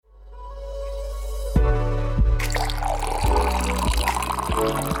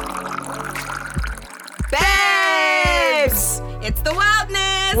Babes! It's the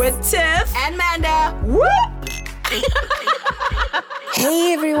Wildness with Tiff and Manda. Whoop!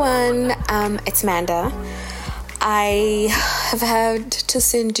 Hey everyone, it's Manda. I have had to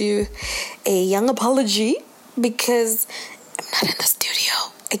send you a young apology because I'm not in the studio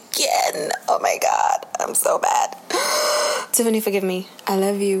again. Oh my god, I'm so bad. Tiffany, forgive me. I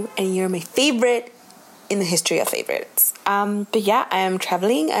love you and you're my favorite in the history of favorites. But yeah, I am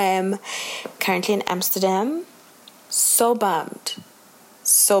traveling. I am currently in Amsterdam. So bummed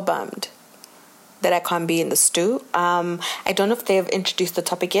that I can't be in the stew. I don't know if they've introduced the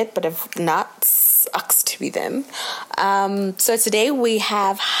topic yet, but if not, sucks to be them. So today we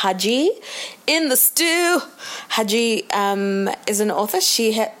have Haji in the stew. Haji is an author.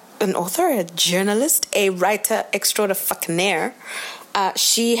 A journalist, a writer extraordinaire.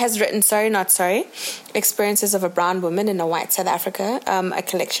 She has written Sorry Not Sorry, Experiences of a Brown Woman in a White South Africa, a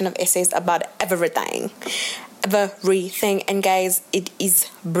collection of essays about everything. And guys, it is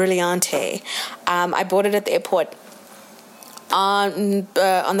brillante. I bought it at the airport on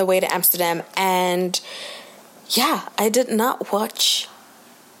the way to Amsterdam, and yeah, I did not watch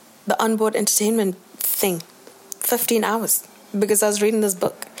the onboard entertainment thing 15 hours because I was reading this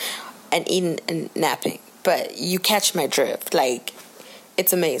book and eating and napping. But you catch my drift, like.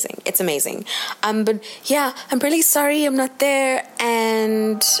 It's amazing. But yeah, I'm really sorry I'm not there,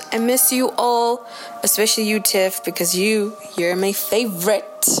 and I miss you all, especially you, Tiff, because you're my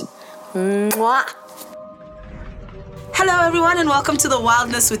favorite. Mwah. Hello everyone and welcome to the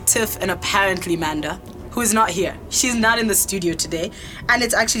Wildness with Tiff and apparently Manda, who is not here. She's not in the studio today, and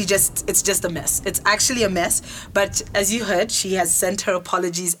it's just a mess. It's actually a mess, but as you heard, she has sent her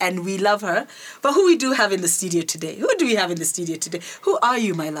apologies and we love her. But who we do have in the studio today? Who do we have in the studio today? Who are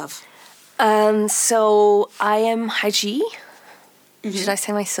you, my love? So I am Haji. Mm-hmm. Should I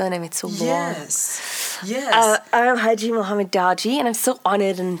say my surname? It's so long. Yes. I'm Haji Mohamed Dawjee, and I'm so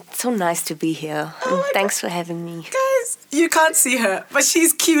honored and so nice to be here. Thanks for having me. Guys, you can't see her, but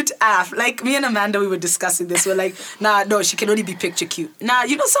she's cute AF. Like, me and Amanda, we were discussing this. We're like, no, she can only be picture cute.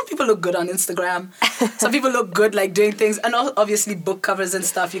 Some people look good on Instagram. Some people look good, like, doing things. And obviously, book covers and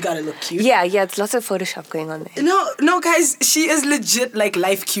stuff, you gotta look cute. Yeah, it's lots of Photoshop going on there. No, guys, she is legit, like,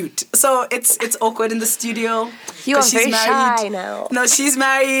 life cute. So, it's awkward in the studio. You are very shy now. No, she's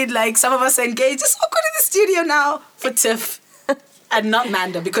married. Like, some of us are engaged. It's awkward in the studio now for Tiff. And not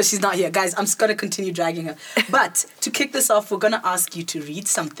Manda, because she's not here. Guys, I'm just going to continue dragging her. But to kick this off, we're going to ask you to read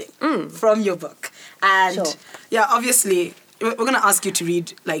something from your book. And sure. Yeah, obviously, we're going to ask you to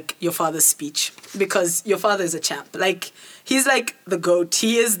read, like, your father's speech. Because your father is a champ. Like, he's like the GOAT.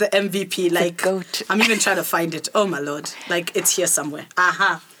 He is the MVP. Like, the GOAT. I'm even trying to find it. Oh, my Lord. Like, it's here somewhere.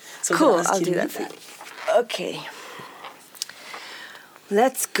 Aha. So cool, I'll do that for you. Okay.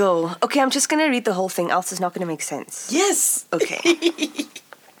 Let's go. Okay, I'm just going to read the whole thing, else it's not going to make sense. Yes. Okay.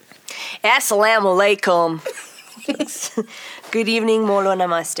 Assalamu alaikum. Good evening, Molo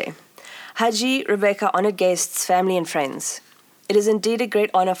Namaste. Haji, Rebecca, honored guests, family and friends. It is indeed a great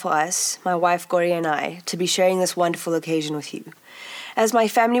honor for us, my wife Gori and I, to be sharing this wonderful occasion with you. As my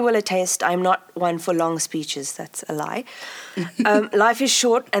family will attest, I'm not one for long speeches. That's a lie. Life is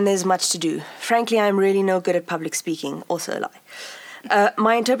short and there's much to do. Frankly, I'm really no good at public speaking. Also a lie.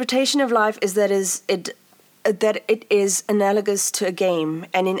 My interpretation of life is that it is analogous to a game,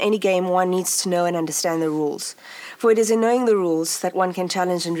 and in any game one needs to know and understand the rules. For it is in knowing the rules that one can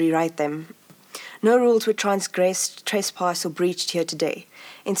challenge and rewrite them. No rules were transgressed, trespassed, or breached here today.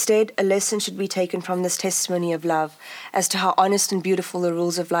 Instead, a lesson should be taken from this testimony of love as to how honest and beautiful the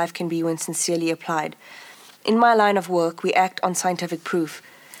rules of life can be when sincerely applied. In my line of work, we act on scientific proof.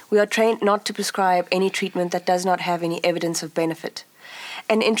 We are trained not to prescribe any treatment that does not have any evidence of benefit.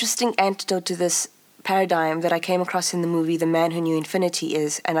 An interesting antidote to this paradigm that I came across in the movie The Man Who Knew Infinity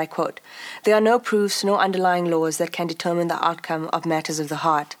is, and I quote, "There are no proofs, no underlying laws that can determine the outcome of matters of the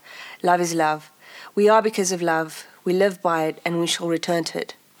heart. Love is love. We are because of love. We live by it, and we shall return to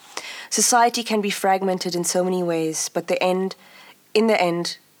it. Society can be fragmented in so many ways, but in the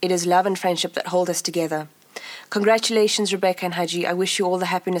end, it is love and friendship that hold us together. Congratulations, Rebecca and Haji. I wish you all the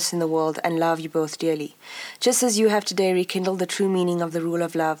happiness in the world and love you both dearly. Just as you have today rekindled the true meaning of the rule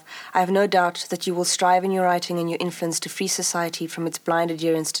of love, I have no doubt that you will strive in your writing and your influence to free society from its blind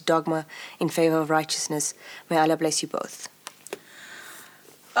adherence to dogma in favor of righteousness. May Allah bless you both."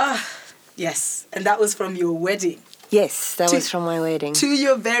 Yes. And that was from your wedding. Yes, that was from my wedding. To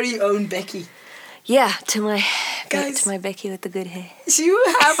your very own Becky. Yeah, to my Guys, to my Becky with the good hair. You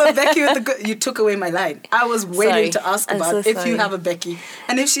have a Becky with the good... You took away my line. I was waiting to ask I'm about so if sorry. you have a Becky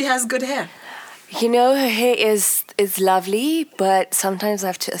and if she has good hair. You know, her hair is lovely, but sometimes I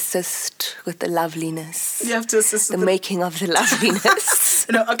have to assist with the loveliness. You have to assist The with making of the loveliness.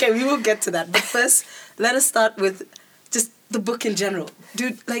 No, okay, we will get to that. But first, let us start with just the book in general.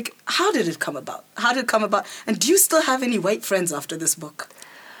 Dude, like, how did it come about? How did it come about? And do you still have any white friends after this book?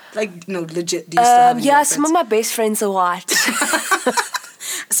 Like, no, legit, do you still have any Yeah, white some of friends? my best friends are white.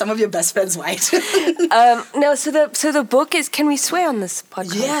 Some of your best friends white. No, so the book is. Can we swear on this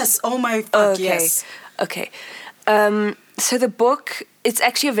podcast? Yes, oh my fuck, Okay. yes. Okay. So the book, it's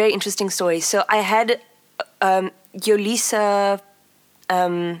actually a very interesting story. So I had Yolisa.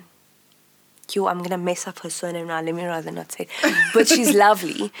 I'm going to mess up her surname now. Let me rather not say it. But she's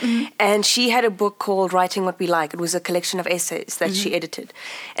lovely. And she had a book called Writing What We Like. It was a collection of essays that she edited.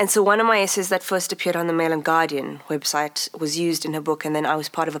 And so one of my essays that first appeared on the Mail and Guardian website was used in her book. And then I was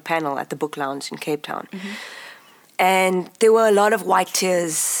part of a panel at the Book Lounge in Cape Town. And there were a lot of white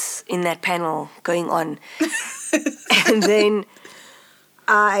tears in that panel going on. And then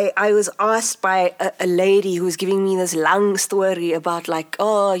I was asked by a lady who was giving me this long story about like,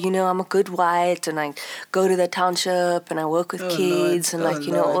 oh, you know, I'm a good white and I go to the township and I work with kids and like,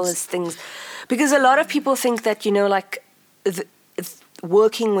 you know, all these things. Because a lot of people think that, you know, like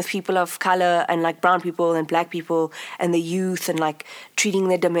working with people of color and like brown people and black people and the youth and like treating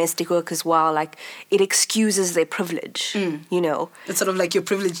their domestic workers well, like it excuses their privilege, you know. It's sort of like your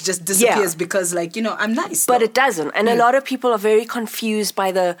privilege just disappears because, like, you know, I'm nice. But though. it doesn't. And a lot of people are very confused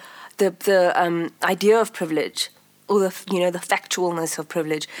by the idea of privilege or the factualness of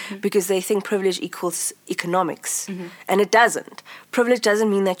privilege because they think privilege equals economics. And it doesn't. Privilege doesn't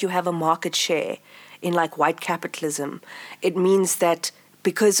mean that you have a market share in like white capitalism. It means that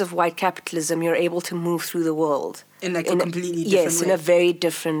because of white capitalism, you're able to move through the world. In like a completely different yes, way. in a very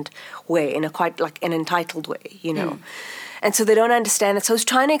different way, in a quite like an entitled way, you know. And so they don't understand it. So I was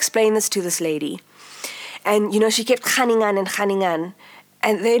trying to explain this to this lady. And, you know, she kept khanning on.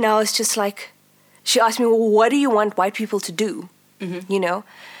 And then I was just like, she asked me, well, what do you want white people to do? You know?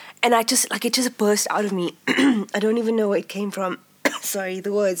 And I just, like, it just burst out of me. I don't even know where it came from. Sorry,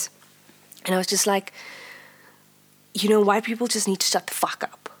 the words. And I was just like, you know, white people just need to shut the fuck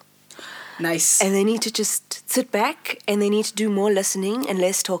up. Nice. And they need to just sit back and they need to do more listening and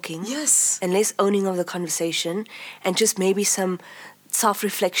less talking. Yes. And less owning of the conversation and just maybe some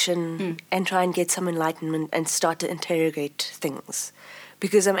self-reflection and try and get some enlightenment and start to interrogate things.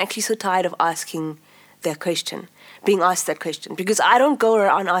 Because I'm actually so tired of asking that question, being asked that question. Because I don't go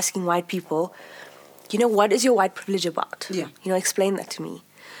around asking white people, you know, what is your white privilege about? Yeah. You know, explain that to me.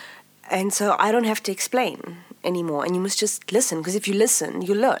 And so I don't have to explain anymore. And you must just listen. Because if you listen,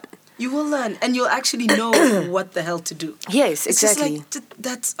 you learn. You will learn, and you'll actually know what the hell to do. Yes, It's exactly. just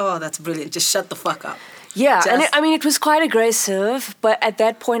like, that's brilliant. Just shut the fuck up. Yeah, and Just- it was quite aggressive, but at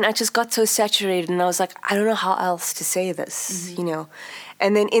that point I just got so saturated and I was like, I don't know how else to say this, you know.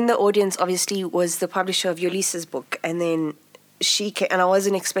 And then in the audience, obviously, was the publisher of Yolisa's book, and then she came, and I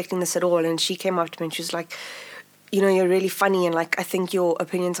wasn't expecting this at all, and she came up to me and she was like, you know, you're really funny, and like, I think your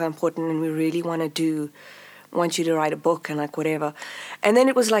opinions are important, and we really want you to write a book, and like, whatever. And then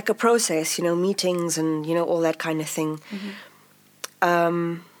it was like a process, you know, meetings and, you know, all that kind of thing.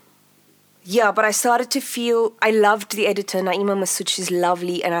 Yeah, but I started to feel, I loved the editor, Naima Masood, she's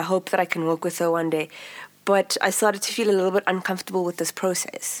lovely, and I hope that I can work with her one day. But I started to feel a little bit uncomfortable with this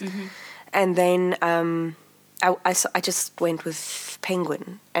process. And then I just went with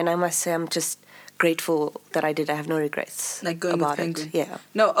Penguin, and I must say I'm just grateful that I did. I have no regrets Like going about with Penguin. it. Yeah.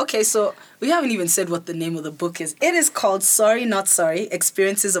 No, okay, so we haven't even said what the name of the book is. It is called Sorry Not Sorry,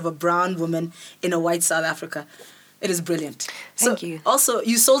 Experiences of a Brown Woman in a White South Africa. It is brilliant. Thank you. Also,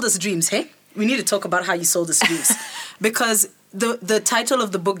 you sold us dreams, hey? We need to talk about how you sold us dreams. Because the title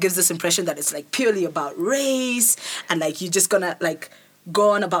of the book gives this impression that it's like purely about race and like you're just gonna like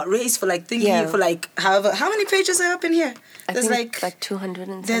go on about race for like for like however, how many pages are up in here? I think like 200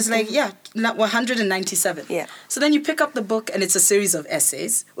 and There's something. like 197. Yeah. So then you pick up the book and it's a series of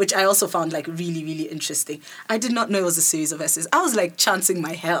essays, which I also found like really, really interesting. I did not know it was a series of essays. I was like chancing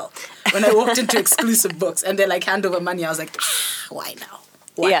my hell when I walked into exclusive books and they're like hand over money. I was like, why now?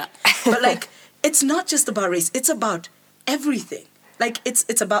 Why? Yeah. But like, it's not just about race. It's about everything. Like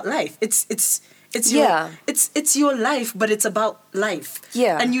it's about life. It's your life, but it's about life.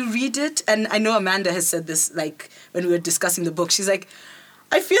 Yeah. And you read it, and I know Amanda has said this, like, when we were discussing the book, she's like,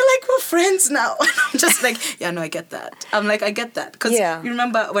 I feel like we're friends now. And I'm just like, yeah, no, I get that. I'm like, I get that. Because you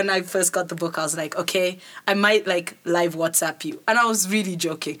remember when I first got the book, I was like, okay, I might, like, live WhatsApp you. And I was really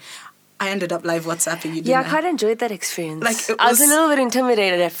joking. I ended up live WhatsApping you, didn't Yeah, I quite enjoyed that experience. Like, I was a little bit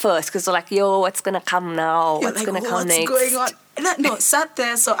intimidated at first because like, yo, what's going to come now? You're What's like, going to come what's next? going on? No, sat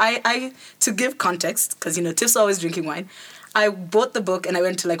there. So I to give context, because, Tiff's always drinking wine, I bought the book and I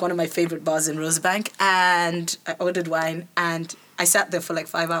went to like one of my favorite bars in Rosebank and I ordered wine and I sat there for like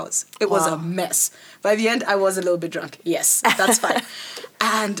 5 hours. It was a mess. By the end, I was a little bit drunk. Yes, that's fine.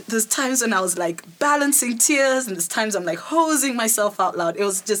 And there's times when I was like balancing tears and there's times I'm like hosing myself out loud. It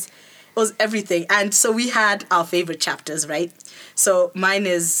was everything. And so we had our favorite chapters, right? So mine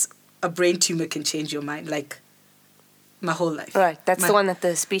is a brain tumor can change your mind, like my whole life. Right, that's the one that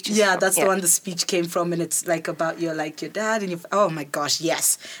the speech is Yeah, from. that's the one the speech came from, and it's like about your dad and your... Oh my gosh,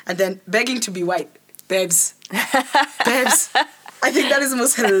 yes. And then begging to be white. Babes. Babes. I think that is the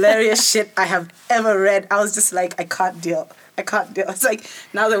most hilarious shit I have ever read. I was just like, I can't deal. It's like,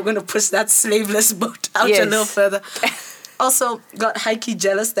 now that we're going to push that slaveless boat out a little further. Also, got high-key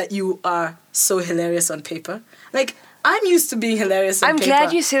jealous that you are so hilarious on paper. Like, I'm used to being hilarious on paper. I'm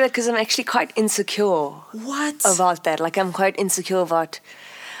glad you say that because I'm actually quite insecure. What? About that. Like, I'm quite insecure about...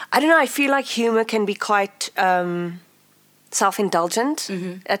 I don't know, I feel like humor can be quite self-indulgent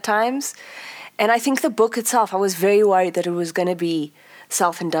at times. And I think the book itself, I was very worried that it was going to be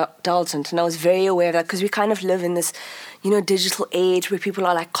self-indulgent. And I was very aware of that because we kind of live in this, digital age where people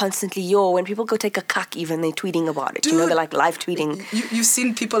are like constantly, when people go take a cuck even, they're tweeting about it. Dude, they're like live tweeting. You've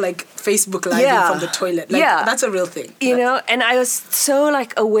seen people like Facebook Live from the toilet. Like, that's a real thing. And I was so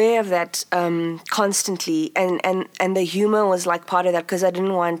like aware of that constantly. And the humor was like part of that because I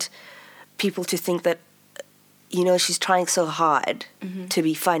didn't want people to think that, she's trying so hard to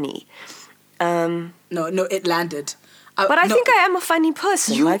be funny. No, it landed. But I think I am a funny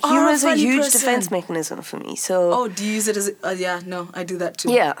person. You like are humor a is a funny huge person. defense mechanism for me. So Oh, do you use it as I do that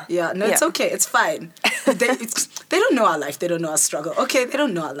too. Yeah. No, it's okay. It's fine. They don't know our life. They don't know our struggle. Okay, they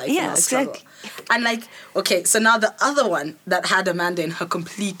don't know our life and our struggle. Exactly. And like, okay, so now the other one that had Amanda in her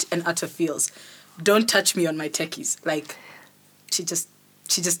complete and utter feels. Don't touch me on my techies. Like,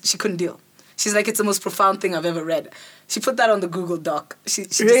 she couldn't deal. She's like, it's the most profound thing I've ever read. She put that on the Google Doc. She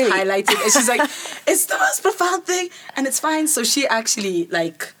just highlighted and she's like, it's the most profound thing and it's fine. So she actually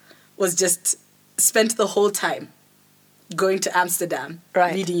was just spent the whole time going to Amsterdam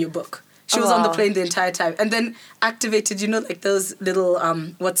reading your book. She was on the plane the entire time and then activated, like those little,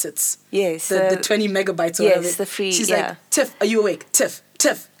 what's-its? Yes. The 20 megabytes or whatever. Yes, the free, She's like, Tiff, are you awake? Tiff.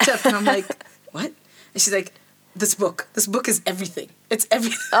 And I'm like, what? And she's like, this book is everything. It's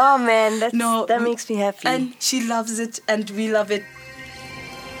everything. Oh man, that makes me happy. And she loves it and we love it.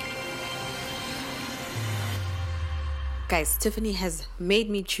 Guys, Tiffany has made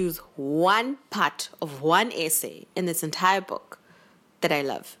me choose one part of one essay in this entire book that I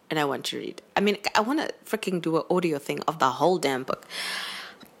love and I want to read. I mean, I want to freaking do an audio thing of the whole damn book.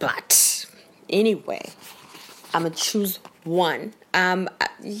 But anyway, I'm going to choose one.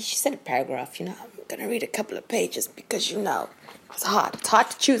 She said a paragraph, I'm going to read a couple of pages because, it's hard. It's hard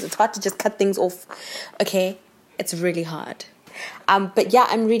to choose. It's hard to just cut things off. Okay? It's really hard. But yeah,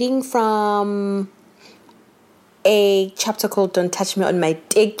 I'm reading from a chapter called Don't Touch Me on My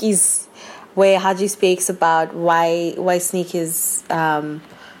Dickies, where Haji speaks about why sneakers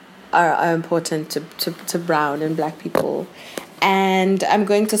are important to brown and black people. And I'm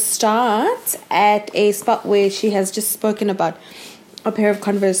going to start at a spot where she has just spoken about a pair of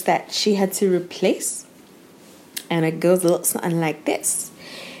Converse that she had to replace. And it goes a little something like this.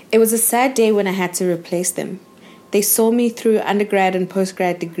 It was a sad day when I had to replace them. They saw me through undergrad and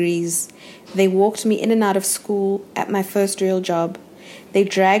postgrad degrees. They walked me in and out of school at my first real job. They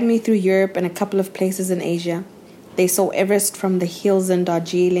dragged me through Europe and a couple of places in Asia. They saw Everest from the hills in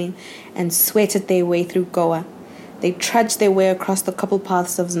Darjeeling and sweated their way through Goa. They trudged their way across the couple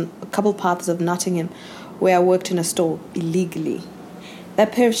paths of Nottingham, where I worked in a store illegally.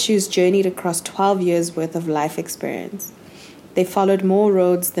 That pair of shoes journeyed across 12 years' worth of life experience. They followed more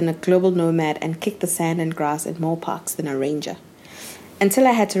roads than a global nomad and kicked the sand and grass in more parks than a ranger. Until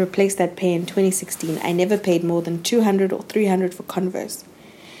I had to replace that pair in 2016, I never paid more than $200 or $300 for Converse.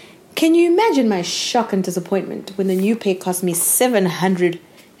 Can you imagine my shock and disappointment when the new pair cost me 700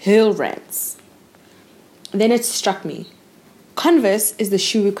 rands? Then it struck me. Converse is the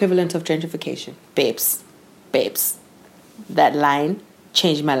shoe equivalent of gentrification. Babes. That line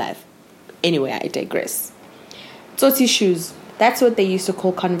changed my life. Anyway, I digress. Tsotsi shoes. That's what they used to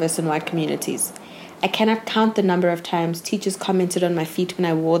call Converse in white communities. I cannot count the number of times teachers commented on my feet when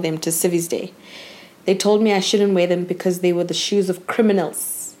I wore them to Civies Day. They told me I shouldn't wear them because they were the shoes of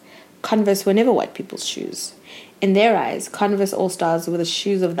criminals. Converse were never white people's shoes. In their eyes, Converse All-Stars were the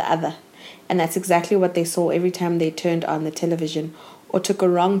shoes of the other. And that's exactly what they saw every time they turned on the television or took a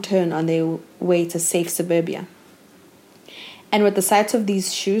wrong turn on their way to safe suburbia. And with the sight of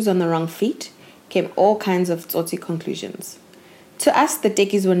these shoes on the wrong feet came all kinds of tsotsi conclusions. To us, the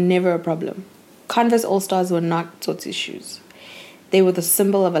tekkies were never a problem. Converse All-Stars were not tsotsi shoes. They were the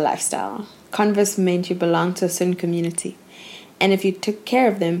symbol of a lifestyle. Converse meant you belonged to a certain community. And if you took care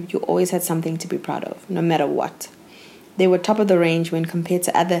of them, you always had something to be proud of, no matter what. They were top of the range when compared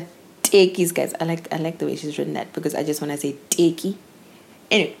to other tekkies, guys. I like the way she's written that because I just want to say tekkie.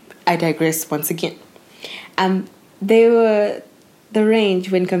 Anyway, I digress once again. They were the range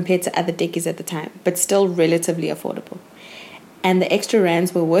when compared to other tekkies at the time, but still relatively affordable. And the extra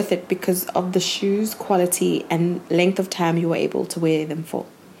rands were worth it because of the shoes, quality, and length of time you were able to wear them for.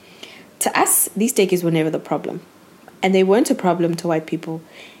 To us, these tekkies were never the problem. And they weren't a problem to white people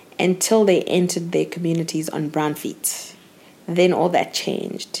until they entered their communities on brown feet. Then all that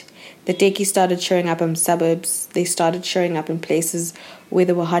changed. The tekkies started showing up in suburbs. They started showing up in places where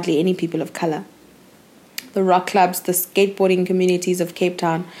there were hardly any people of color. The rock clubs, the skateboarding communities of Cape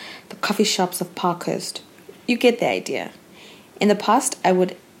Town, the coffee shops of Parkhurst. You get the idea. In the past, I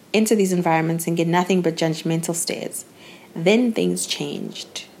would enter these environments and get nothing but judgmental stares. Then things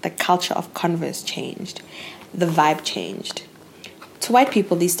changed. The culture of Converse changed. The vibe changed. To white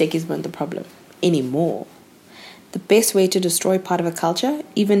people, these tekkies weren't the problem anymore. The best way to destroy part of a culture,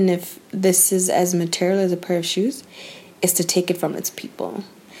 even if this is as material as a pair of shoes, is to take it from its people.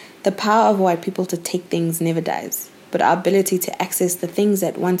 The power of white people to take things never dies, but our ability to access the things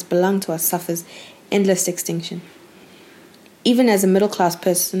that once belonged to us suffers endless extinction. Even as a middle-class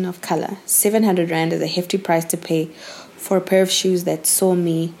person of color, 700 Rand is a hefty price to pay for a pair of shoes that saw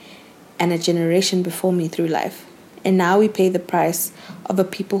me and a generation before me through life. And now we pay the price of a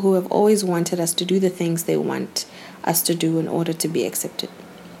people who have always wanted us to do the things they want us to do in order to be accepted.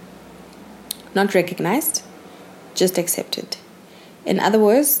 Not recognized, just accepted. In other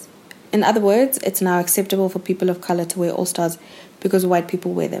words, it's now acceptable for people of color to wear All-Stars because white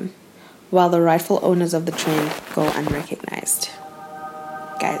people wear them, while the rightful owners of the trend go unrecognized.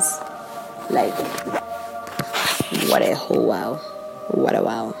 Guys, like, what a whole wow. What a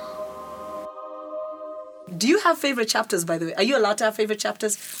wow. Do you have favorite chapters, by the way? Are you allowed to have favorite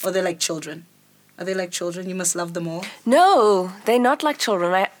chapters? Or they're like children? Are they like children? You must love them all? No, they're not like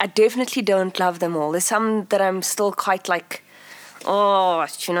children. I definitely don't love them all. There's some that I'm still quite like, I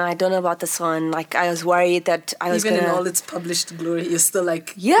don't know about this one. Like, I was worried that I was Even in all its published glory, you're still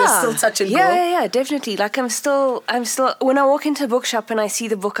like, yeah, you're still touch and go. Yeah, definitely. Like, I'm still, when I walk into a bookshop and I see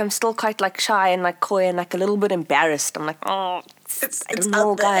the book, I'm still quite like shy and like coy and like a little bit embarrassed. I'm like, I don't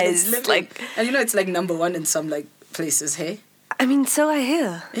know, guys. Like, and it's like number one in some like places, hey? I mean, so I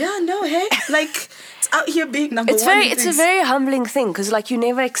hear. Yeah, no, hey? Like, it's out here being number one. It's a very humbling thing because like you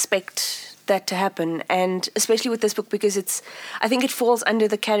never expect that to happen, and especially with this book because I think it falls under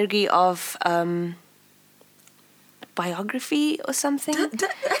the category of biography or something.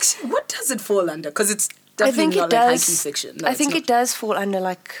 Actually, what does it fall under? Because it's definitely not like haiku fiction. No, I think it does fall under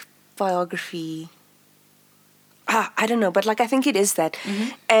like biography. I don't know, but like I think it is that,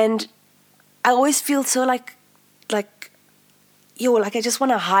 and I always feel so like I just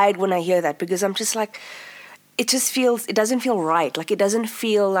want to hide when I hear that because I'm just like. It doesn't feel right. Like, it doesn't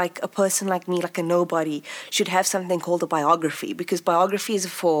feel like a person like me, like a nobody, should have something called a biography because biographies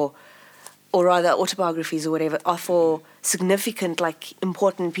or rather autobiographies or whatever, are for significant, like,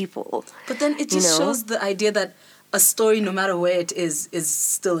 important people. But then it just shows the idea that a story, no matter where it is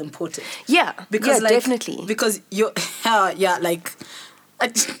still important. Yeah, because, definitely. Because you're, like,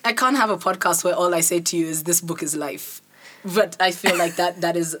 I can't have a podcast where all I say to you is, this book is life. But I feel like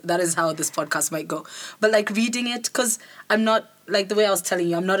that is how this podcast might go. But like reading it, because I'm not, like the way I was telling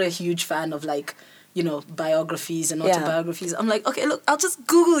you, I'm not a huge fan of like, biographies and autobiographies. I'm like, okay, look, I'll just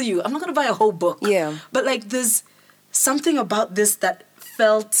Google you. I'm not going to buy a whole book. Yeah. But like there's something about this that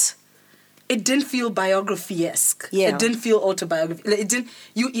it didn't feel biography-esque. Yeah. It didn't feel autobiography. Like, it didn't,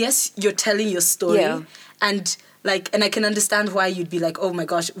 you're telling your story. Yeah. And I can understand why you'd be like, oh my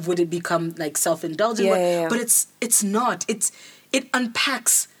gosh, would it become like self-indulgent? Yeah. But it's not. It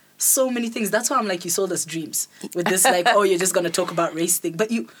unpacks so many things. That's why I'm like, you sold us dreams with this like, oh, you're just gonna talk about race thing. But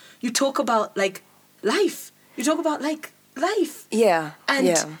you talk about like life. You talk about like life. Yeah.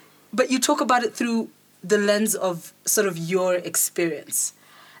 But you talk about it through the lens of sort of your experience.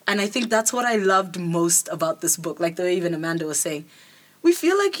 And I think that's what I loved most about this book. Like the way even Amanda was saying, we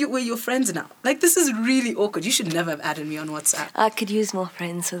feel like we're your friends now. Like, this is really awkward. You should never have added me on WhatsApp. I could use more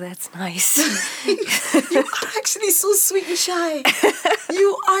friends, so that's nice. You are actually so sweet and shy.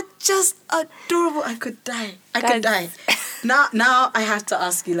 You are just adorable. I could die. Now I have to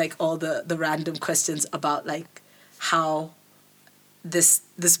ask you, like, all the random questions about, like, how this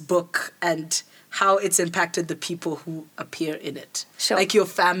book and how it's impacted the people who appear in it. Sure. Like your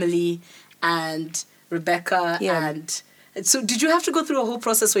family and Rebecca and So did you have to go through a whole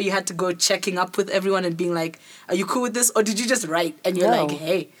process where you had to go checking up with everyone and being like, are you cool with this? Or did you just write and you're No. like,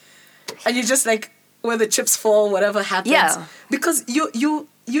 hey. And you just like, where the chips fall, whatever happens. Yeah. Because you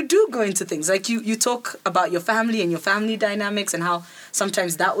do go into things. Like you talk about your family and your family dynamics and how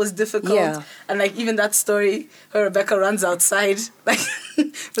sometimes that was difficult. Yeah. And like even that story where Rebecca runs outside. Like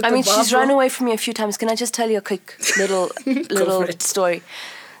with I the mean, she's Barbara. run away from me a few times. Can I just tell you a quick little for it. story?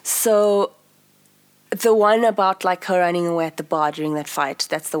 So the one about like her running away at the bar during that fight,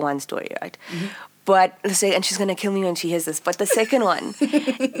 that's the one story, right? Mm-hmm. But let's say, and she's gonna kill me when she hears this. But the second one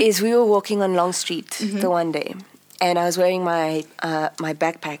is we were walking on Long Street Mm-hmm. the one day, and I was wearing my my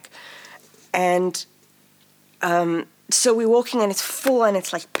backpack, and so we're walking and it's full and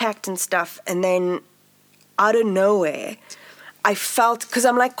it's like packed and stuff, and then out of nowhere, I felt, because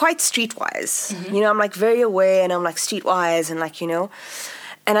I'm like quite streetwise, Mm-hmm. you know, I'm like very aware and I'm like streetwise and like, you know,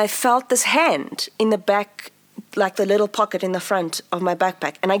 and I felt this hand in the back, like the little pocket in the front of my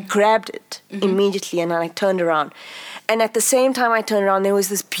backpack, and I grabbed it immediately and I turned around. And at the same time I turned around, there was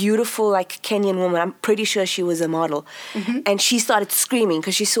this beautiful like Kenyan woman, I'm pretty sure she was a model, and she started screaming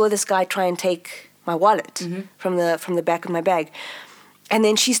because she saw this guy try and take my wallet from the back of my bag. And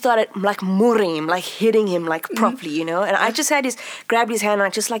then she started like murring him, like hitting him like properly, you know. And I just grabbed his hand and I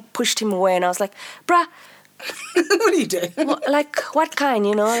just like pushed him away. And I was like, bruh, What are you doing? like what kind,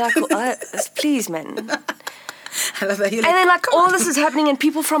 you know? Like, please, man. I love that. You're And then like "Come all on." this is happening and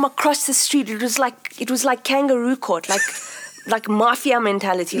people from across the street, it was like kangaroo court, like mafia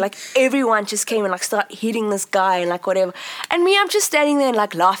mentality. Like everyone just came and like started hitting this guy and like whatever. And me, I'm just standing there and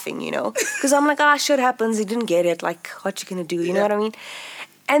like laughing, you know, because I'm like, shit happens. He didn't get it. Like, what you gonna do? You know what I mean?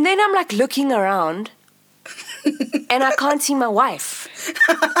 And then I'm like looking around and I can't see my wife.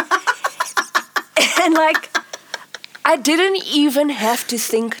 And like, I didn't even have to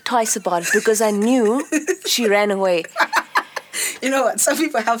think twice about it because I knew she ran away. You know what? Some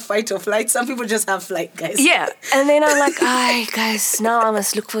people have fight or flight. Some people just have flight, guys. Yeah. And then I'm like, guys, now I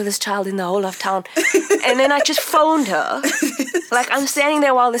must look for this child in the whole of town. And then I just phoned her. Like, I'm standing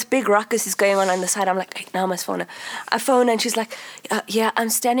there while this big ruckus is going on the side. I'm like, hey, now I must phone her. I phone her and she's like, yeah, I'm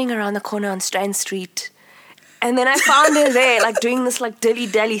standing around the corner on Strand Street. And then I found her there, like, doing this, like,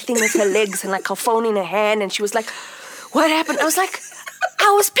 dilly-dally thing with her legs and, like, her phone in her hand. And she was like, what happened? I was like,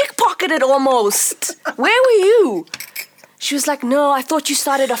 I was pickpocketed almost. Where were you? She was like, no, I thought you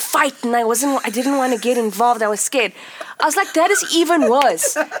started a fight and I didn't want to get involved. I was scared. I was like, that is even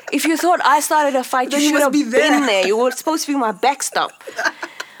worse. If you thought I started a fight, Then you you should must have be there. been there. You were supposed to be my backstop.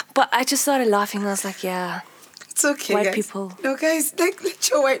 But I just started laughing. I was like, yeah, It's okay, White guys. people. No, guys, like, let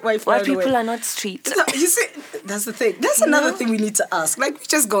your white wife white run people away. are not street. No, you see, that's the thing. That's another thing we need to ask. Like, we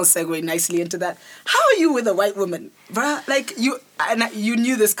just gonna segue nicely into that. How are you with a white woman, bruh? Like, you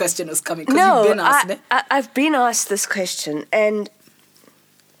knew this question was coming because No, you've been asked it. I've been asked this question, and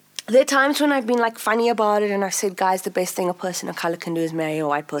there are times when I've been like funny about it, and I've said, guys, the best thing a person of color can do is marry a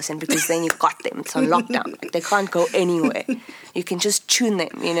white person because then you've got them. It's on lockdown. Like, they can't go anywhere. You can just tune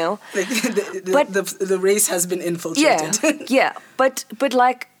them, you know. Like, But- the race has been infiltrated. Yeah. But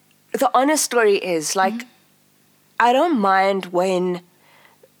like, the honest story is like, I don't mind when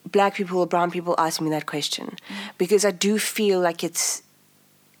black people or brown people ask me that question because I do feel like it's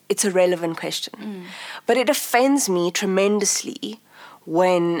a relevant question. But it offends me tremendously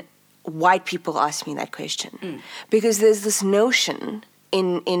when white people ask me that question because there's this notion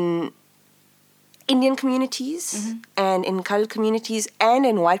in Indian communities and in colored communities and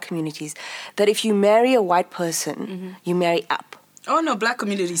in white communities that if you marry a white person, you marry up. Oh no, black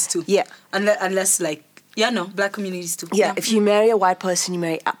communities too. Yeah. Unless like, yeah, no, black communities too. Yeah, if you marry a white person, you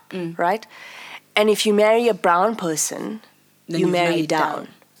marry up, right? And if you marry a brown person, Then you you've marry married down, down.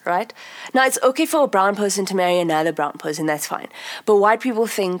 right? Now, it's okay for a brown person to marry another brown person, that's fine. But white people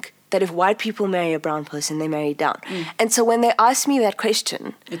think that if white people marry a brown person, they marry down. And so when they ask me that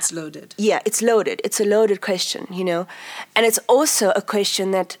question, It's loaded. yeah, it's loaded. It's a loaded question, you know? And it's also a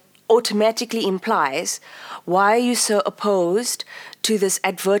question that automatically implies, why are you so opposed to this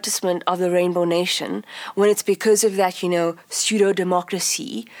advertisement of the Rainbow Nation when it's because of that, you know,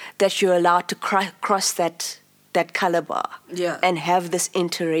 pseudo-democracy that you're allowed to cross that color bar Yeah. and have this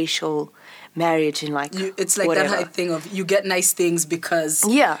interracial marriage in like It's like whatever. that high thing of you get nice things because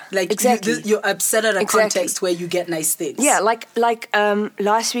Yeah, like exactly. you're upset at a Exactly. context where you get nice things. Yeah, like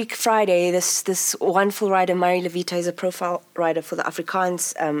last week Friday, this wonderful writer Murray Levita is a profile writer for the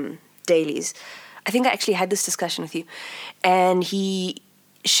Afrikaans dailies. I think I actually had this discussion with you, and he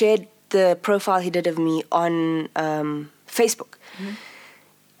shared the profile he did of me on Facebook.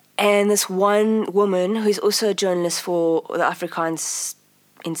 And this one woman who is also a journalist for the Afrikaans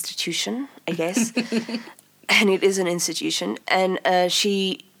institution, I guess, and it is an institution. And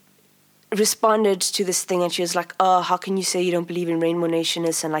she responded to this thing, and she was like, "Oh, how can you say you don't believe in Rainbow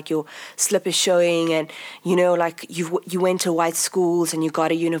Nationists, and like your slip is showing, and you know, like you went to white schools and you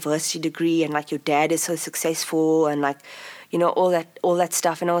got a university degree, and like your dad is so successful, and like, you know, all that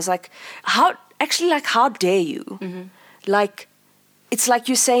stuff." And I was like, how dare you? Mm-hmm. Like, it's like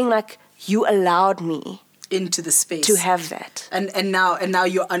you're saying like you allowed me into the space to have that, and now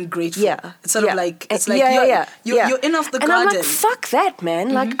you're ungrateful. Yeah, It's sort of like it's like you're in off the and garden. I'm like, fuck that, man.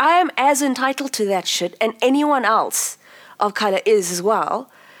 Mm-hmm. Like, I am as entitled to that shit, and anyone else of color is as well.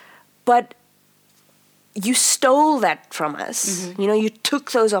 But you stole that from us. Mm-hmm. You know, you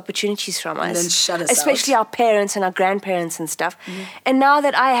took those opportunities from us, And then shut us especially out. our parents and our grandparents and stuff. Mm-hmm. And now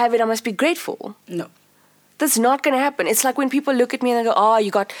that I have it, I must be grateful. No. That's not going to happen. It's like when people look at me and they go, "Oh,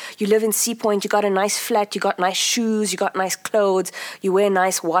 you live in Sea Point, you got a nice flat, you got nice shoes, you got nice clothes, you wear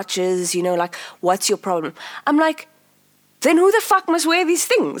nice watches, you know, like, what's your problem?" I'm like, then who the fuck must wear these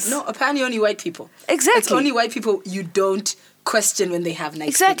things? No, apparently only white people. Exactly. It's only white people you don't question when they have nice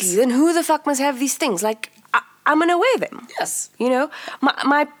Exactly. things. Then who the fuck must have these things? Like, I'm going to wear them. Yes. You know,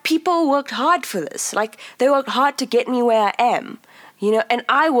 my people worked hard for this. Like, they worked hard to get me where I am, you know, and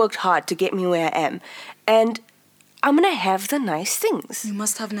I worked hard to get me where I am. And I'm going to have the nice things. You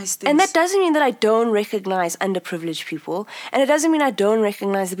must have nice things. And that doesn't mean that I don't recognize underprivileged people. And it doesn't mean I don't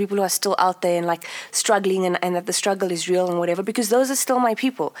recognize the people who are still out there and like struggling and that the struggle is real and whatever, because those are still my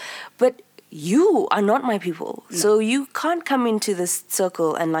people. But you are not my people. No. So you can't come into this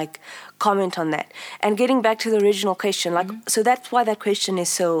circle and like comment on that. And getting back to the original question, like, so that's why that question is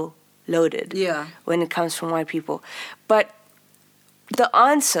so loaded. Yeah. When it comes from white people. But the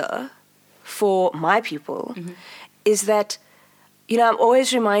answer for my people is that, you know, I'm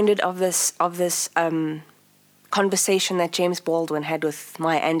always reminded of this conversation that James Baldwin had with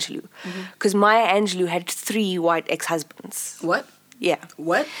Maya Angelou. Because Maya Angelou had 3 white ex-husbands. What? Yeah.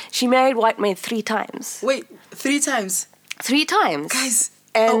 What? She married white men 3 times. Wait, 3 times? 3 times. Guys,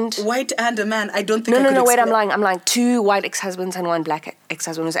 and a white and a man. I don't think No, wait, explain. I'm lying. 2 white ex-husbands and 1 black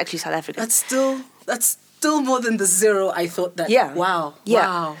ex-husband. It was actually South African. That's still more than the 0 I thought that. Yeah. Wow. Yeah.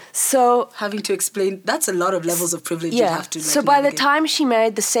 Wow. So having to explain, that's a lot of levels of privilege you have to like, so by the navigate. time she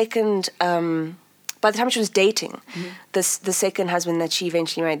married the second, by the time she was dating the second husband that she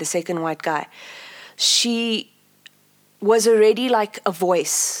eventually married, the second white guy, she was already like a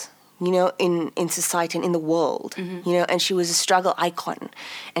voice, you know, in society and in the world, you know, and she was a struggle icon,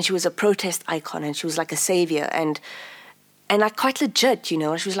 and she was a protest icon, and she was like a savior, and like quite legit, you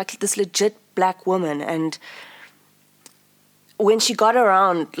know. She was like this legit black woman, and when she got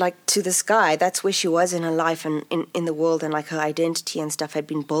around like to this guy, that's where she was in her life and in the world, and like her identity and stuff had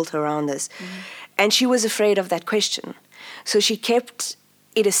been built around this. And she was afraid of that question. So she kept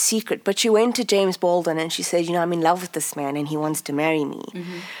it a secret, but she went to James Baldwin and she said, you know, I'm in love with this man and he wants to marry me.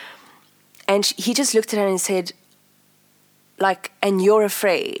 And he just looked at her and said, like, and you're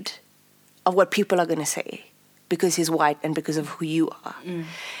afraid of what people are going to say because he's white and because of who you are.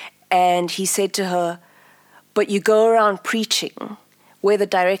 And he said to her, but you go around preaching, whether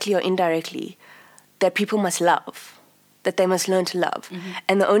directly or indirectly, that people must love, that they must learn to love.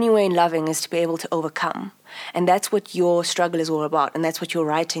 And the only way in loving is to be able to overcome. And that's what your struggle is all about. And that's what your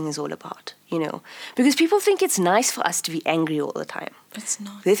writing is all about, you know. Because people think it's nice for us to be angry all the time. It's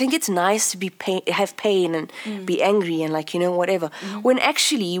not. They think it's nice to have pain and be angry and like, you know, whatever. When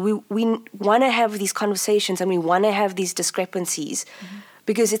actually we want to have these conversations and we want to have these discrepancies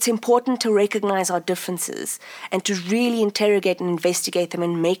because it's important to recognize our differences and to really interrogate and investigate them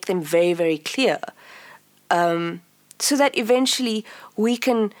and make them very, very clear. So that eventually we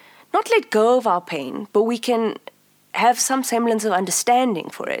can not let go of our pain, but we can have some semblance of understanding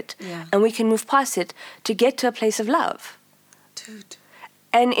for it. Yeah. And we can move past it to get to a place of love. Dude.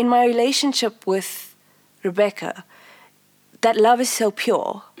 And in my relationship with Rebecca, that love is so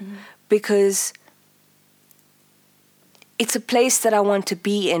pure because it's a place that I want to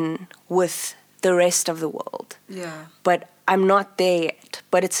be in with the rest of the world. Yeah. But I'm not there yet.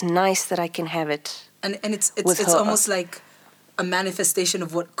 But it's nice that I can have it. And it's with her. almost like a manifestation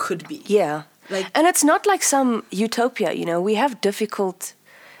of what could be. Yeah. Like, and it's not like some utopia, you know. We have difficult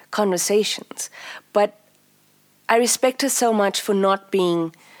conversations. But I respect her so much for not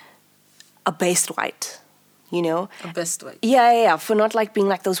being a based white, you know. a best way. Yeah. For not like being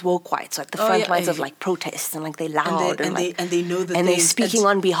like those woke whites, like the front lines yeah. of like protests and like they're loud And they know the and they're things. speaking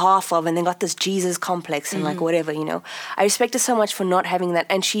on behalf of, and they got this Jesus complex and like whatever, you know. I respect her so much for not having that,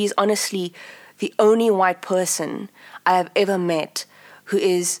 and she's honestly the only white person I have ever met who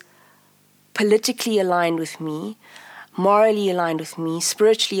is politically aligned with me, morally aligned with me,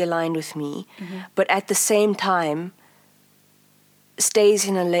 spiritually aligned with me, but at the same time stays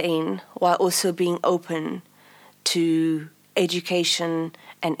in a lane while also being open to education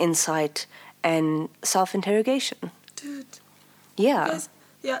and insight and self-interrogation. Dude. Yeah. Guys,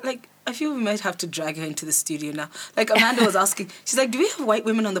 yeah, like, I feel we might have to drag her into the studio now. Like, Amanda was asking, she's like, do we have white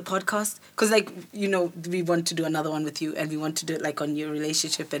women on the podcast? Because, like, you know, we want to do another one with you, and we want to do it, like, on your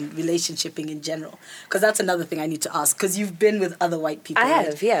relationship and relationshiping in general. Because that's another thing I need to ask. Because you've been with other white people. I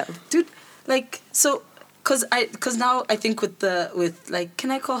have, yeah. Dude, like, so... Because now I think with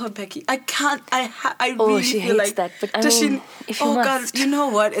can I call her Becky? I can't. I really she feel hates like that. But I does mean, she? if you Oh must. God, you know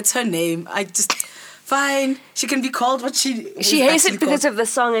what? It's her name. I just fine. She can be called what she. She hates it because of the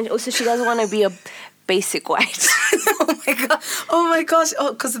song, and also she doesn't want to be a basic white. Oh my God! Oh my gosh!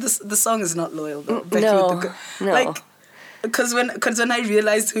 Oh, because the song is not loyal though. Becky No, with the, no. Like, because when I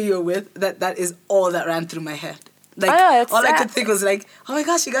realized who you're with, that is all that ran through my head. Like, all I could think was like, oh my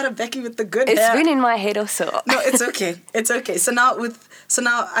gosh, you got a Becky with the good hair. It's been in my head also. No, it's okay. It's okay. So now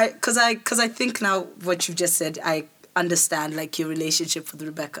I think now what you just said, I understand like your relationship with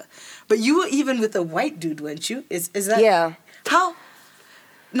Rebecca. But you were even with a white dude, weren't you? Is that? Yeah. How?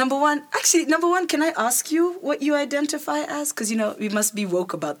 Number one, can I ask you what you identify as? Because, you know, we must be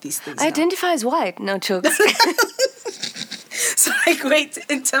woke about these things I identify as white. No jokes. So, like, wait,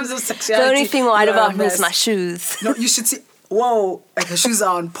 in terms of sexuality... The only thing white you're a about me is mess. my shoes. No, you should see... Whoa, like her shoes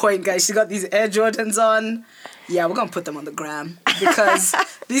are on point, guys. She got these Air Jordans on. Yeah, we're going to put them on the gram. Because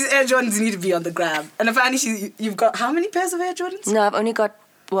these Air Jordans need to be on the gram. And apparently you've got how many pairs of Air Jordans? No, I've only got,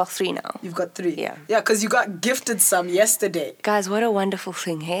 3 now. You've got 3? Yeah. Yeah, because you got gifted some yesterday. Guys, what a wonderful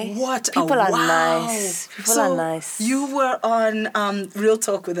thing, hey? What People a are wow. nice. People So are nice. You were on Real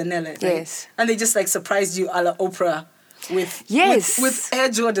Talk with Anela, right? Yes. And they just like surprised you a la Oprah with Yes. with Air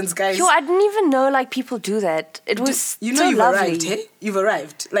Jordans, guys. Yo, I didn't even know like people do that. It was You know so you've lovely. arrived, hey? You've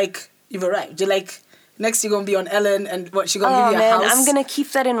arrived. Like, you've arrived. You're like, next you're going to be on Ellen and what, she going to give you a man, house? I'm gonna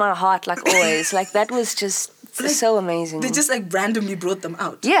keep that in my heart like always. Like that was just Like, so amazing. They just like randomly brought them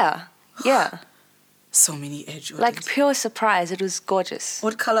out. yeah. So many Air Jordans. Like pure surprise. It was gorgeous.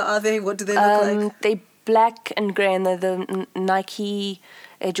 What color are they? What do they look like? They black and grey, and they're the Nike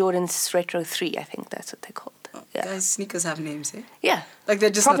Air Jordans Retro 3. I think that's what they're called. Yeah. Guys, sneakers have names, eh? Yeah. Like they're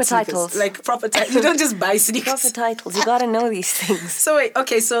just Proper not sneakers. titles. Like proper titles. You don't just buy sneakers. Proper titles. You gotta know these things. So wait,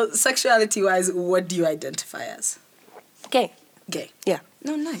 okay, so sexuality-wise, what do you identify as? Gay. Gay. Yeah.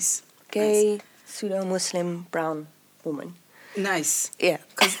 No, nice. Gay, pseudo-Muslim, brown woman. Nice. Yeah.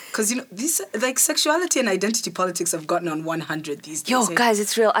 Because you know, these, like, sexuality and identity politics have gotten on 100 these days. Yo, eh? guys,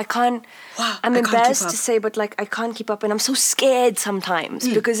 it's real. I can't. Wow, I'm I can't embarrassed keep up. to say, but like I can't keep up, and I'm so scared sometimes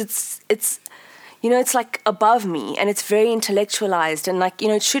because it's, you know, it's like above me, and it's very intellectualized, and like, you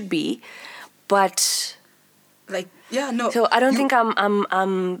know, it should be, but Like, yeah, no. so I don't think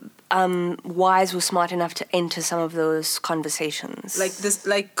I'm wise or smart enough to enter some of those conversations. Like this,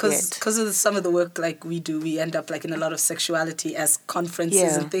 like, Yet. because of some of the work like we do, we end up like in a lot of sexuality as conferences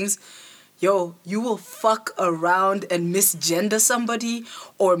Yeah. and things. Yo, you will fuck around and misgender somebody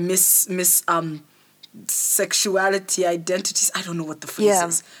or miss sexuality identities. I don't know what the phrase Yeah.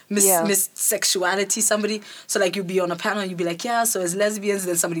 is. Yeah. Miss sexuality somebody. So like you'll be on a panel and you'll be like, yeah, so as lesbians,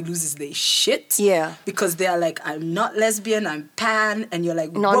 then somebody loses their shit. Yeah. Because they are like, I'm not lesbian, I'm pan, and you're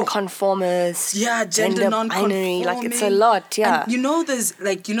like, whoa. non-conformist. Yeah, gender non-conforming. Like it's a lot. Yeah. And you know,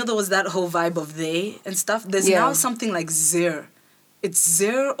 there was that whole vibe of they and stuff. There's Yeah. now something like Zer. It's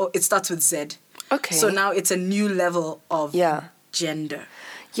Zer, or it starts with Z. Okay. So now it's a new level of Yeah. gender.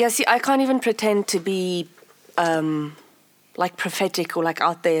 Yeah, see, I can't even pretend to be like prophetic or like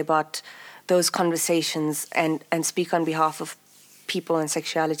out there about those conversations and speak on behalf of people and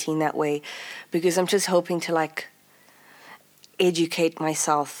sexuality in that way, because I'm just hoping to like educate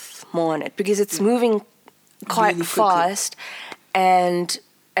myself more on it, because it's moving quite Really quickly. fast and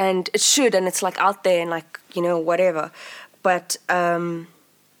it should, and it's like out there and like, you know, whatever. But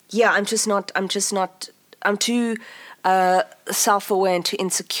yeah, I'm too self-aware and too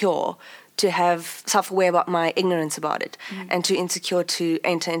insecure to have self-aware about my ignorance about it, and too insecure to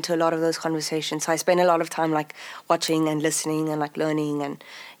enter into a lot of those conversations. So I spend a lot of time like watching and listening and like learning, and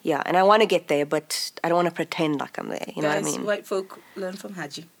yeah, and I want to get there, but I don't want to pretend like I'm there. You know what I Guys, mean? white folk learn from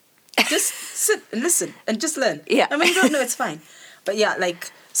Haji. Just sit and listen and just learn. Yeah. I mean, you don't know, it's fine. But yeah,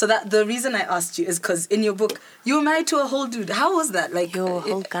 like, so that the reason I asked you is because in your book, you were married to a whole dude. How was that? Like, You're a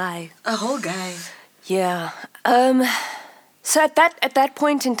whole guy. A whole guy. Yeah. So at that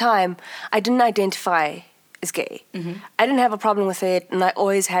point in time, I didn't identify is gay. I didn't have a problem with it, and I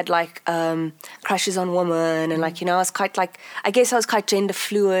always had like crushes on women, and like, you know, I was quite like, I guess I was quite gender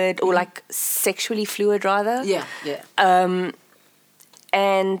fluid, or like sexually fluid rather. Yeah.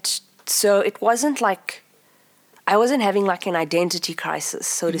 And so it wasn't like, I wasn't having like an identity crisis,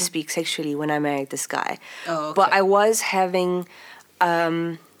 so to speak, sexually when I married this guy. Oh, okay. But I was having,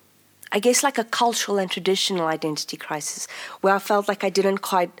 I guess, like a cultural and traditional identity crisis, where I felt like I didn't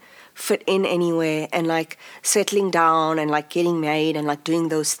quite fit in anywhere, and like settling down and like getting married and like doing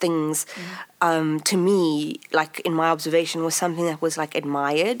those things, to me, like in my observation, was something that was like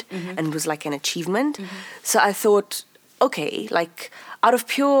admired and was like an achievement. So I thought, okay, like out of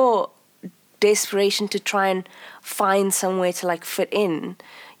pure desperation to try and find somewhere to like fit in,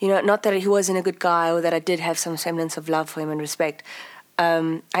 you know, not that he wasn't a good guy or that I did have some semblance of love for him and respect,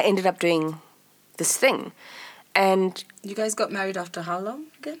 I ended up doing this thing. And You guys got married after how long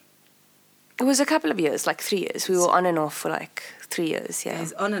again? it was a couple of years, like 3 years. We were on and off for like 3 years, yeah.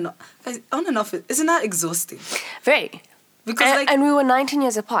 Guys, on and off. Isn't that exhausting? Very. Because And we were 19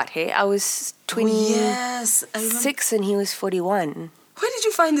 years apart, hey? I was 26 yes, I remember. and he was 41. Where did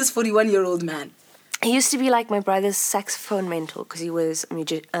you find this 41-year-old man? He used to be like my brother's saxophone mentor because he was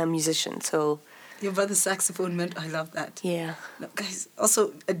a musician, so... Your brother's saxophone meant I love that. Yeah. No, guys,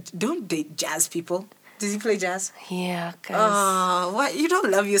 also, don't date jazz people. Does he play jazz? Yeah, guys. Oh, why? You don't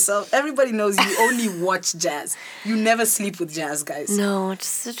love yourself. Everybody knows you only watch jazz. You never sleep with jazz, guys. No, it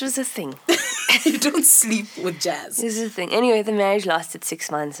was a thing. You don't sleep with jazz. It was a thing. Anyway, the marriage lasted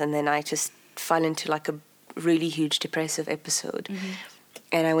 6 months, and then I just fell into like a really huge depressive episode.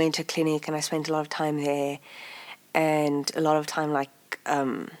 And I went to a clinic, and I spent a lot of time there, and a lot of time like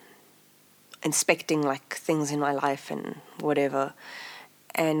inspecting like things in my life and whatever,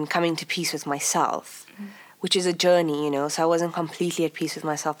 and coming to peace with myself, which is a journey, you know. So I wasn't completely at peace with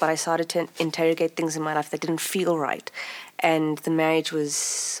myself, but I started to interrogate things in my life that didn't feel right, and the marriage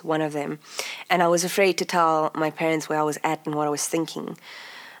was one of them. And I was afraid to tell my parents where I was at and what I was thinking.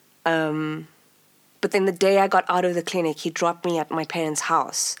 But then the day I got out of the clinic, he dropped me at my parents'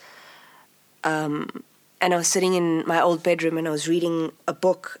 house. And I was sitting in my old bedroom and I was reading a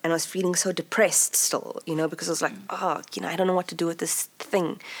book, and I was feeling so depressed still, you know, because I was like, you know, I don't know what to do with this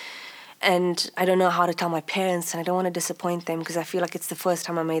thing. And I don't know how to tell my parents, and I don't want to disappoint them because I feel like it's the first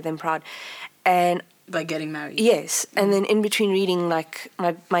time I made them proud. And By getting married. yes, and then in between reading, like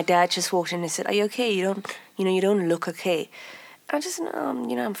my dad just walked in and said, "Are you okay? You don't look okay." And I just,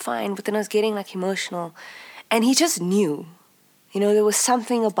 I'm fine. But then I was getting like emotional, and he just knew. You know, there was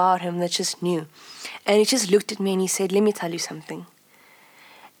something about him that just knew. And he just looked at me and he said, "Let me tell you something."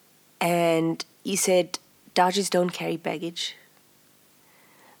 And he said, "Dawjees don't carry baggage.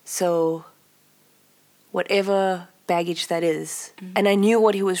 So whatever baggage that is," and I knew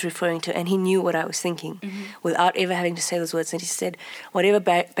what he was referring to, and he knew what I was thinking without ever having to say those words. And he said, "Whatever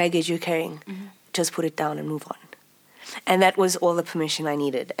baggage you're carrying, just put it down and move on." And that was all the permission I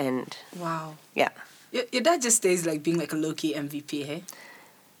needed. And Wow. yeah. Your dad just stays like being like a low-key MVP, hey?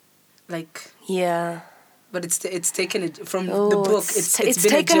 Like, Yeah. but it's taken it from the book. It's been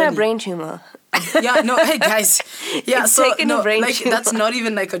taken a a journey. brain tumor. Yeah, no, hey guys. Yeah, It's so taken a no, brain like tumor. that's not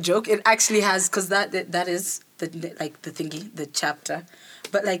even like a joke. It actually has, because that is the like the thingy, the chapter.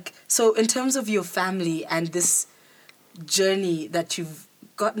 But like, so in terms of your family and this journey that you've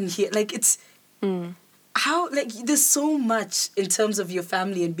gotten here, like it's how, like, there's so much in terms of your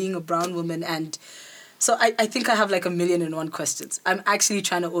family and being a brown woman. And so I think I have like 1,000,001 questions. I'm actually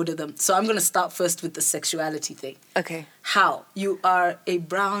trying to order them. So I'm going to start first with the sexuality thing. Okay. How? You are a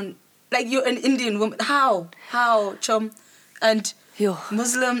brown, like you're an Indian woman. How, chum? And Yo.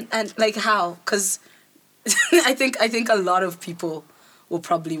 Muslim, and like how? Because I think a lot of people will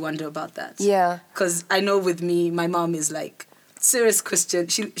probably wonder about that. Yeah. Because I know with me, my mom is like serious Christian.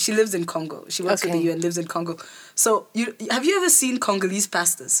 She lives in Congo. She works with the UN, lives in Congo. So have you ever seen Congolese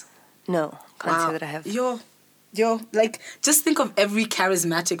pastors? No, can't say that I have. Yo, like, just think of every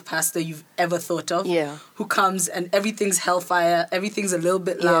charismatic pastor you've ever thought of. Yeah. Who comes and everything's hellfire, everything's a little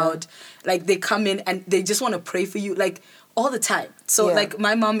bit loud. Like, they come in and they just want to pray for you, like, all the time. So, like,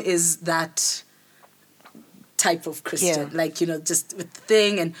 my mom is that type of Christian. Yeah. Like, just with the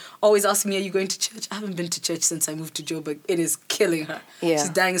thing, and always asking me, are you going to church? I haven't been to church since I moved to Joburg. It is killing her. Yeah. She's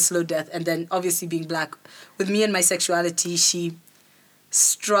dying a slow death. And then, obviously, being black. With me and my sexuality, she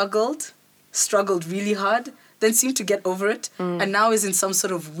struggled really hard, then seemed to get over it, and now is in some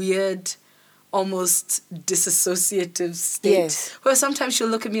sort of weird, almost disassociative state. Yes. Where sometimes she'll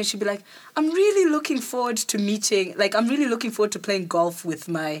look at me and she'll be like, I'm really looking forward to playing golf with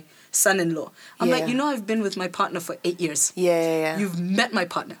my son-in-law. I'm like, I've been with my partner for 8 years. Yeah. You've met my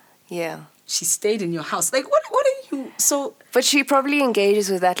partner. Yeah. she stayed in your house. Like, what are you so? But she probably engages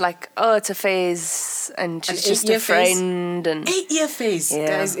with that like, oh, it's a phase, and she's just a friend. And 8-year phase, Yeah.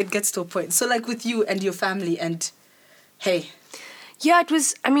 guys. It gets to a point. So like with you and your family, and hey, yeah, it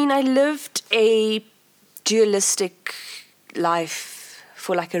was. I mean, I lived a dualistic life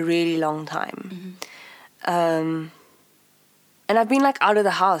for like a really long time. And I've been like out of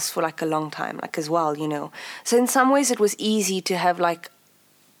the house for like a long time, like as well, you know. So in some ways it was easy to have like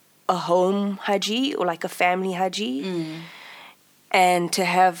a home Haji or like a family Haji, and to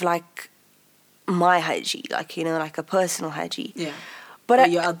have like my Haji, like, you know, like a personal Haji. yeah. But Where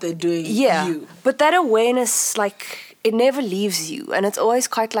you're out there doing you. But that awareness, like, it never leaves you, and it's always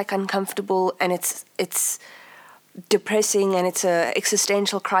quite like uncomfortable, and it's depressing, and it's a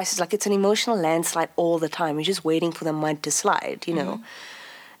existential crisis. Like, it's an emotional landslide all the time. You're just waiting for the mud to slide, you know.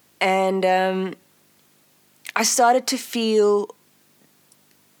 And I started to feel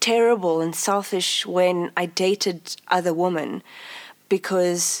terrible and selfish when I dated other women,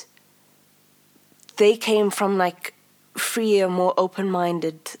 because they came from like freer, more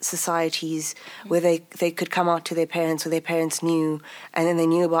open-minded societies where they could come out to their parents, or their parents knew, and then they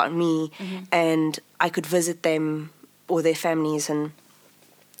knew about me, and I could visit them or their families, and,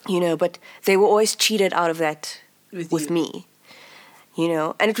 you know, but they were always cheated out of that with me, you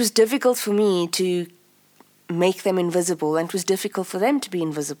know. And it was difficult for me to make them invisible, and it was difficult for them to be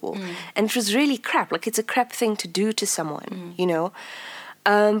invisible. And it was really crap. Like, it's a crap thing to do to someone, you know.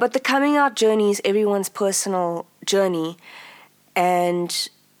 But the coming out journey is everyone's personal journey. And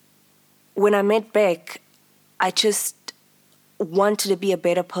when I met Beck, I just wanted to be a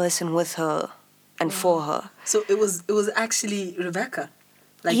better person with her and for her. So it was actually Rebecca.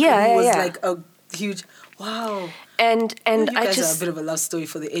 Like, Yeah, who was yeah. like a huge wow. And You I guys just are a bit of a love story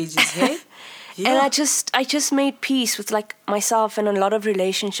for the ages, hey? Yeah. And I just made peace with like myself and a lot of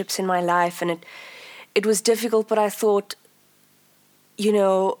relationships in my life, and it was difficult, but I thought, you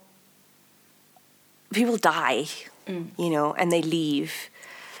know, people die, you know, and they leave,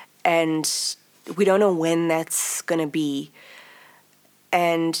 and we don't know when that's gonna be.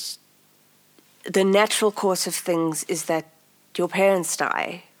 And the natural course of things is that your parents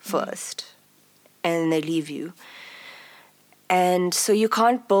die first, and they leave you. And so you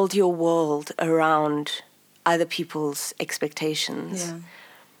can't build your world around other people's expectations. Yeah.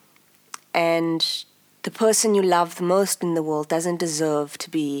 And the person you love the most in the world doesn't deserve to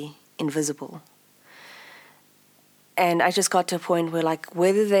be invisible. And I just got to a point where, like,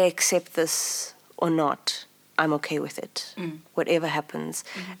 whether they accept this or not, I'm okay with it, whatever happens.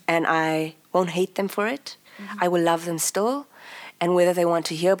 And I won't hate them for it. I will love them still. And whether they want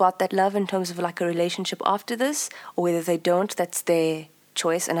to hear about that love in terms of like a relationship after this, or whether they don't, that's their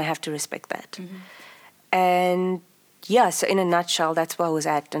choice, and I have to respect that. And yeah, so in a nutshell, that's where I was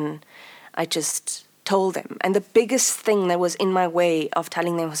at, and I just told them. And the biggest thing that was in my way of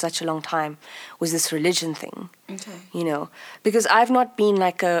telling them for such a long time was this religion thing. Okay. You know, because I've not been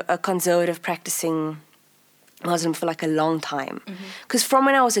like a conservative practicing Muslim for like a long time. Because from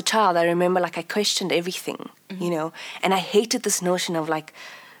when I was a child, I remember like I questioned everything, you know, and I hated this notion of like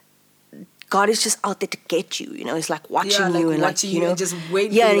God is just out there to get you, you know. He's like watching like you and watching like, you know, and just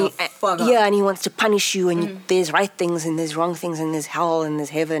waiting for you to fuck up. Yeah, and he wants to punish you, and there's right things and there's wrong things, and there's hell and there's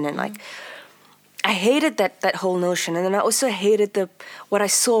heaven, and like I hated that whole notion. And then I also hated what I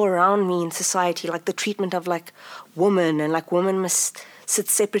saw around me in society, like the treatment of like women, and like women must sit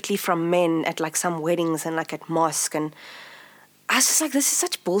separately from men at like some weddings and like at mosque. And I was just like, this is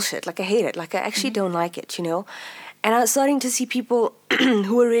such bullshit. Like, I hate it. Like, I actually don't like it, you know. And I was starting to see people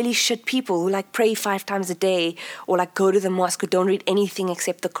who were really shit people, who like pray 5 times a day, or like go to the mosque, who don't read anything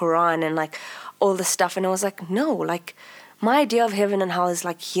except the Quran and like all this stuff. And I was like, no, like my idea of heaven and hell is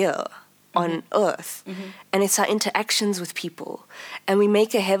like here on earth. And it's our interactions with people. And we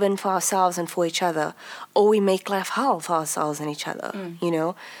make a heaven for ourselves and for each other, or we make life hell for ourselves and each other, you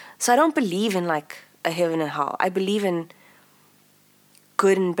know. So I don't believe in like a heaven and hell. I believe in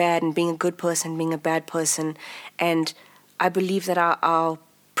good and bad, and being a good person, being a bad person. And I believe that our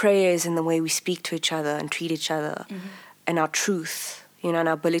prayers and the way we speak to each other and treat each other, and our truth, you know, and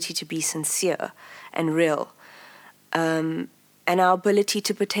our ability to be sincere and real, and our ability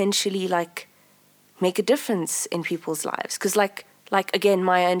to potentially like make a difference in people's lives. Because like again,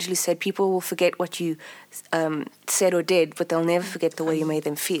 Maya Angelou said, people will forget what you said or did, but they'll never forget the way you made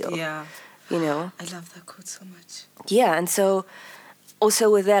them feel. Yeah. You know? I love that quote so much. Yeah, and so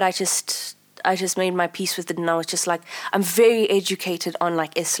also with that, I just made my peace with it, and I was just like, I'm very educated on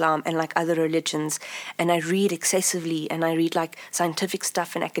like Islam and like other religions, and I read excessively, and I read like scientific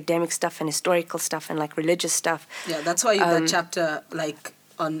stuff and academic stuff and historical stuff and like religious stuff. Yeah, that's why that chapter, like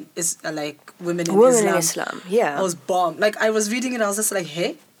on like women in Women Islam. in Islam, yeah. I was bombed. Like I was reading it, I was just like,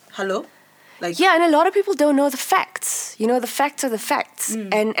 hey, hello, like Yeah, and a lot of people don't know the facts. You know, the facts are the facts,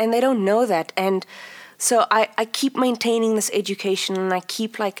 and they don't know that. And so I keep maintaining this education, and I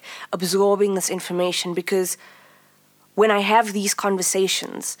keep like absorbing this information, because when I have these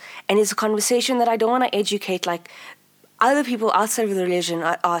conversations, and it's a conversation that I don't want to educate, like other people outside of the religion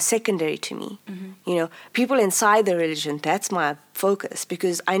are secondary to me. You know, people inside the religion, that's my focus,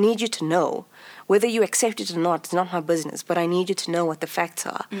 because I need you to know. Whether you accept it or not, it's not my business, but I need you to know what the facts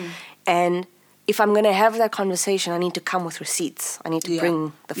are. And if I'm going to have that conversation, I need to come with receipts. I need to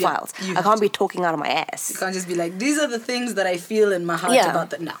bring the files. I can't be talking out of my ass. You can't just be like, these are the things that I feel in my heart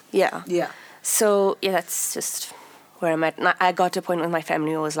about that. No. Yeah. Yeah. So, yeah, that's just where I'm at. And I got to a point with my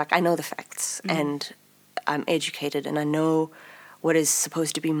family where I was like, I know the facts, and I'm educated, and I know what is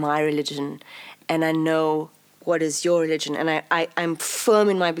supposed to be my religion, and I know what is your religion, and I'm firm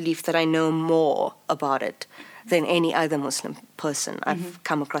in my belief that I know more about it than any other Muslim person I've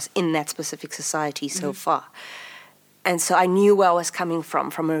come across in that specific society so far. And so I knew where I was coming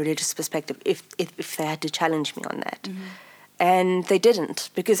from a religious perspective, if they had to challenge me on that. And they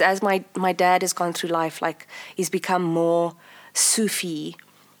didn't, because as my dad has gone through life, like, he's become more Sufi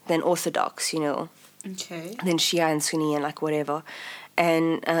than Orthodox, you know, Okay. than Shia and Sunni and like whatever.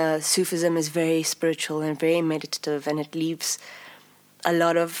 And Sufism is very spiritual and very meditative, and it leaves a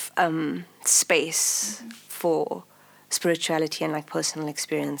lot of space for spirituality and like personal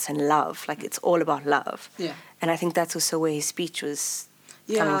experience and love. Like, it's all about love. Yeah. And I think that's also where his speech was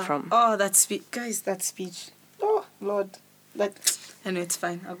coming from. Oh, that speech, guys, that speech. Oh, Lord. Like, anyway, it's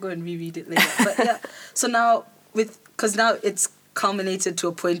fine. I'll go and reread it later. But yeah, so now because now it's culminated to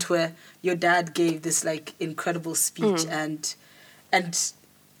a point where your dad gave this like incredible speech, and is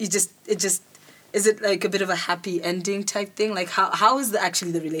it like a bit of a happy ending type thing? Like, how is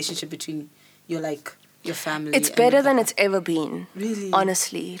actually the relationship between your family? It's better than it's ever been. Really?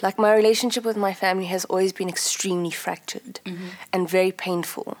 Honestly. Like, my relationship with my family has always been extremely fractured and very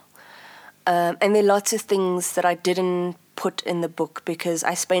painful. And there are lots of things that I didn't put in the book because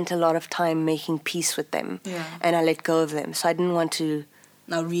I spent a lot of time making peace with them. Yeah. And I let go of them. So I didn't want to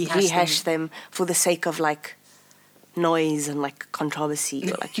now rehash them for the sake of like noise and like controversy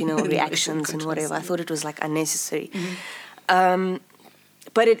or like, you know, reactions and whatever. I thought it was like unnecessary.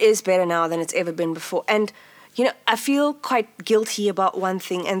 But it is better now than it's ever been before. And, you know, I feel quite guilty about one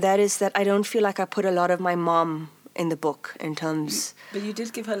thing, and that is that I don't feel like I put a lot of my mom in the book in terms... But you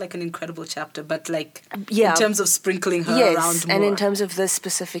did give her like an incredible chapter, but like Yeah. in terms of sprinkling her Yes, around more. and in terms of this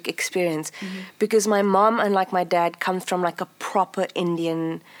specific experience. Because my mom, unlike my dad, comes from like a proper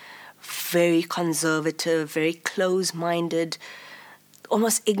Indian, very conservative, very close-minded,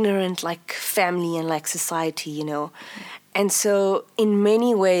 almost ignorant like family and like society, you know. And so in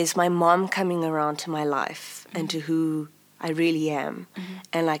many ways, my mom coming around to my life and to who I really am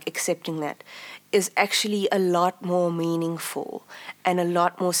and like accepting that is actually a lot more meaningful and a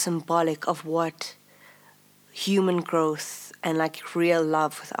lot more symbolic of what human growth and like real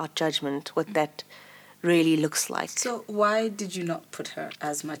love without judgment, what that really looks like. So why did you not put her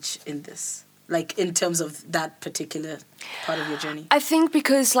as much in this? Like in terms of that particular part of your journey? I think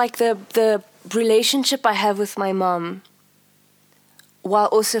because like the relationship I have with my mom, while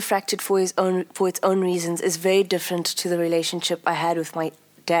also fractured for its own reasons, is very different to the relationship I had with my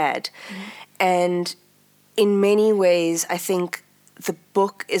dad. And in many ways, I think the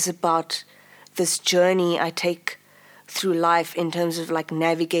book is about this journey I take through life in terms of like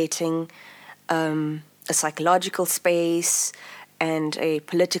navigating a psychological space and a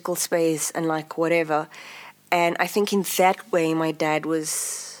political space and like whatever. And I think in that way, my dad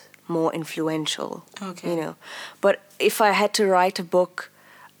was more influential, you know. But if I had to write a book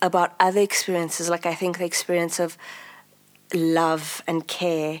about other experiences, like I think the experience of love and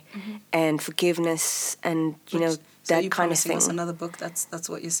care and forgiveness and, you know, that kind of thing. Us another book, that's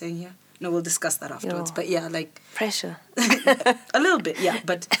what you're saying here? No, we'll discuss that afterwards. Yo. But yeah, like... Pressure. a little bit, yeah.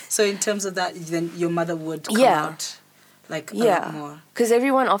 But so in terms of that, then your mother would come out like a lot more. Because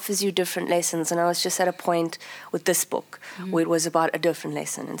everyone offers you different lessons, and I was just at a point with this book where it was about a different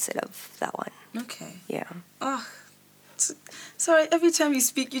lesson instead of that one. Okay. Yeah. Oh, sorry, every time you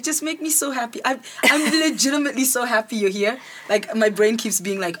speak, you just make me so happy. I'm legitimately so happy you're here. Like, my brain keeps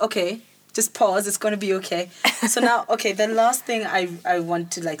being like, okay, just pause, it's going to be okay. So now, okay, the last thing I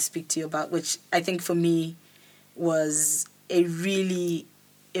want to, like, speak to you about, which I think for me was a really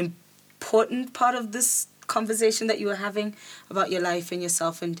important part of this conversation that you were having about your life and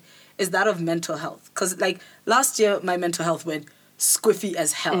yourself, and is that of mental health. Because, like, last year, my mental health went squiffy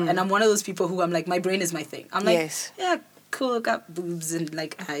as hell. And I'm one of those people who I'm like, my brain is my thing. I'm like, yeah, cool, got boobs and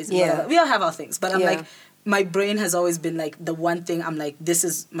like eyes. And Yeah. whatever. We all have our things, but I'm Yeah. like, my brain has always been like the one thing. I'm like, this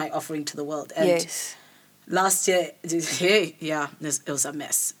is my offering to the world. And Yes. last year, it was a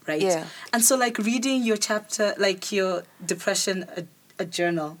mess, right? Yeah. And so, like, reading your chapter, like your depression, a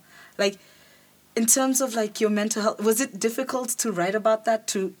journal, like, in terms of like your mental health, was it difficult to write about that,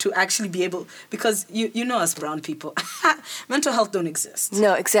 to actually be able, because you know us brown people, mental health don't exist.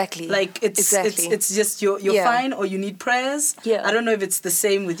 No, exactly. Like it's just you're Yeah. fine, or you need prayers. Yeah. I don't know if it's the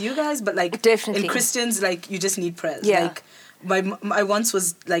same with you guys, but like Definitely. in Christians, like you just need prayers. Yeah. Like I once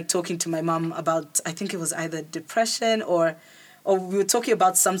was like talking to my mom about, I think it was either depression or we were talking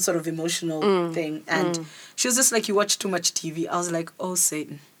about some sort of emotional thing, and she was just like, you watch too much TV. I was like, oh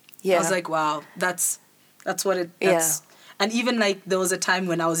Satan. Yeah. I was like, wow, that's what it. Yeah. That's, and even like there was a time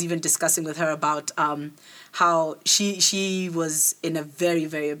when I was even discussing with her about how she was in a very,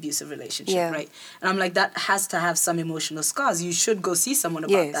 very abusive relationship, Yeah. right? And I'm like, that has to have some emotional scars. You should go see someone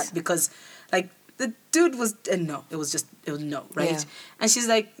about Yes. that, because like the dude was no, it was no, right? Yeah. And she's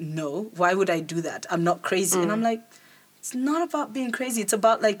like, no, why would I do that? I'm not crazy. And I'm like, it's not about being crazy. It's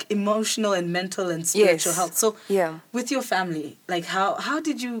about like emotional and mental and spiritual Yes. health. So Yeah. with your family, like how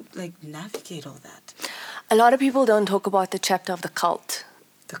did you like navigate all that? A lot of people don't talk about the chapter of the cult.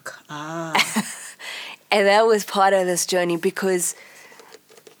 And that was part of this journey because,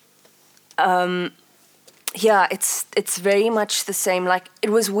 it's very much the same. Like, it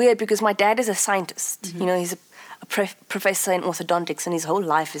was weird because my dad is a scientist. You know, he's a professor in orthodontics, and his whole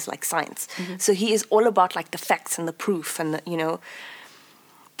life is like science. So he is all about like the facts and the proof and the, you know.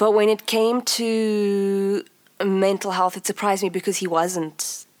 But when it came to mental health, it surprised me because he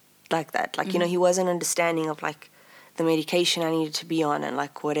wasn't like that. Like, you know, he wasn't understanding of like the medication I needed to be on and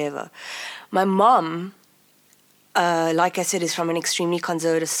like whatever. My mom, like I said, is from an extremely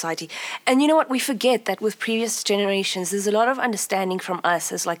conservative society. And you know what? We forget that with previous generations, there's a lot of understanding from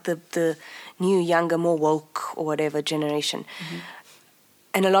us as like the new, younger, more woke or whatever generation.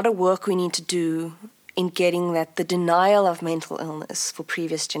 And a lot of work we need to do in getting that the denial of mental illness for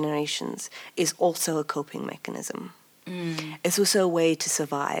previous generations is also a coping mechanism. It's also a way to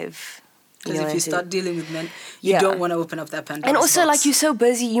survive. Because if you start dealing with men, Yeah. you don't want to open up that Pandora's And also, box. like, you're so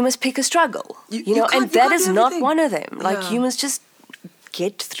busy, you must pick a struggle. You know, can't- and you that can't is do not everything. one of them. Like, Yeah. you must just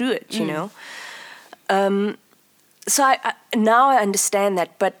get through it, you know. So now I understand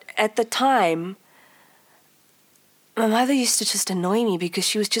that. But at the time, my mother used to just annoy me because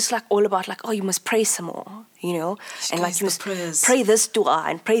she was just like all about like, oh, you must pray some more, you know, and like Guys, you the must prayers. pray this dua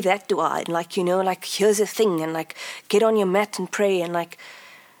and pray that dua and like, you know, like here's a thing and like get on your mat and pray and like.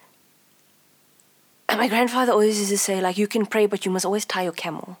 And my grandfather always used to say like, you can pray, but you must always tie your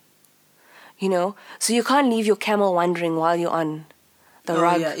camel, you know, so you can't leave your camel wandering while you're on the Oh,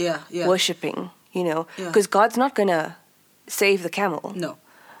 rug yeah. worshipping, you know, Yeah. because God's not gonna save the camel. No.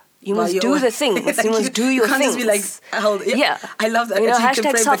 You Well, must you're do always- the things. like, you must do your you can't things. just be like, hold, Yeah. I love that. You know, Actually,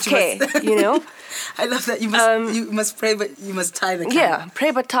 hashtag self-care, you know? I love that. You must pray, but you must tie the camel. Yeah,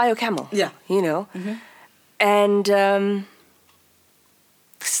 pray but tie your camel. Yeah. You know? And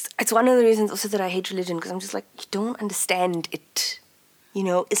it's one of the reasons also that I hate religion because I'm just like, you don't understand it. You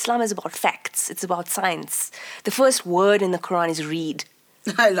know, Islam is about facts. It's about science. The first word in the Quran is read.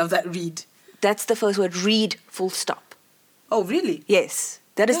 I love that. Read. That's the first word. Read, full stop. Oh, really? Yes.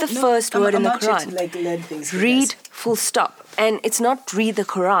 That is No, the no, first word in the I'm out here Quran. to, like, learn things from Read, this. full stop. And it's not read the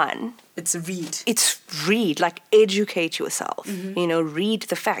Quran. It's read. It's read, like educate yourself. You know, read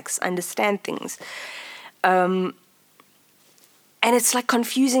the facts, understand things. And it's like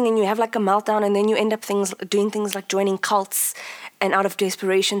confusing and you have like a meltdown and then you end up doing things like joining cults and out of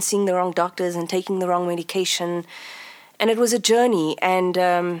desperation seeing the wrong doctors and taking the wrong medication. And it was a journey and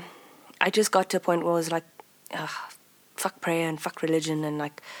I just got to a point where I was like, fuck prayer and fuck religion and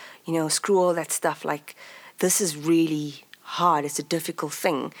like, you know, screw all that stuff. Like, this is really hard. It's a difficult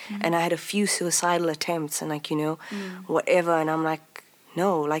thing. And I had a few suicidal attempts and like, you know, whatever. And I'm like,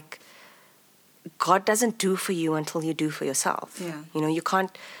 no, like, God doesn't do for you until you do for yourself. Yeah. You know, you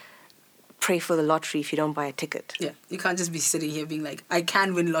can't pray for the lottery if you don't buy a ticket. Yeah. You can't just be sitting here being like, I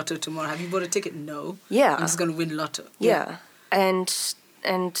can win lotto tomorrow. Have you bought a ticket? No. Yeah. I'm just going to win lotto. Yeah. And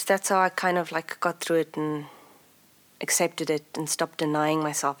that's how I kind of like got through it and accepted it and stopped denying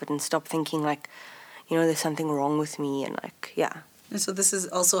myself it and stopped thinking like, you know, there's something wrong with me and like, yeah. And so this is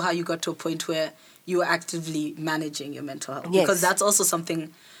also how you got to a point where you were actively managing your mental health. Yes. Because that's also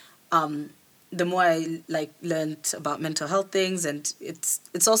something, the more I like learned about mental health things, and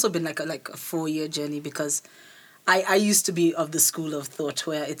it's also been like a 4-year journey because I used to be of the school of thought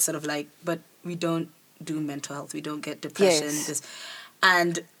where it's sort of like, but we don't do mental health, we don't get depression. Yes.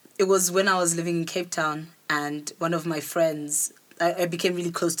 And it was when I was living in Cape Town, and one of my friends, I became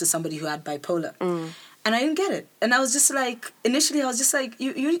really close to somebody who had bipolar. And I didn't get it. And I was just like, initially I was just like,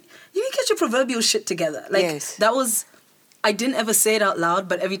 you need to get your proverbial shit together. Like, Yes. that was, I didn't ever say it out loud,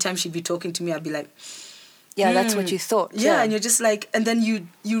 but every time she'd be talking to me, I'd be like, Yeah, that's what you thought. yeah. And you're just like, and then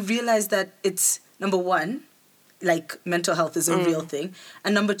you realize that it's, number one, like, mental health is a real thing.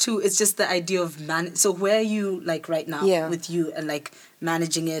 And number two, it's just the idea of so where are you, like, right now with you and, like,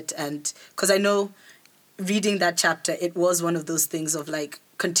 managing it? And, because I know reading that chapter, it was one of those things of, like,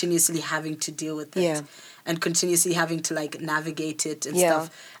 continuously having to deal with it and continuously having to, like, navigate it and stuff.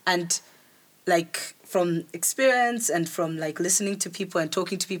 And, like, from experience and from, like, listening to people and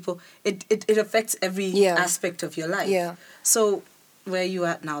talking to people, it affects every aspect of your life. Yeah. So where are you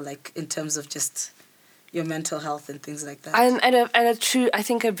at now, like, in terms of just your mental health and things like that? I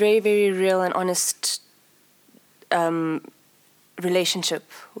think a very, very real and honest relationship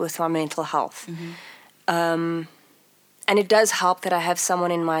with my mental health. And it does help that I have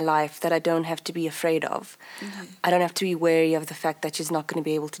someone in my life that I don't have to be afraid of. I don't have to be wary of the fact that she's not going to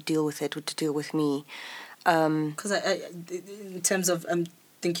be able to deal with it or to deal with me. Because in terms of, I'm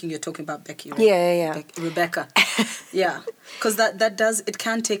thinking you're talking about Becky, right? Yeah. Rebecca. Yeah. Because that does, it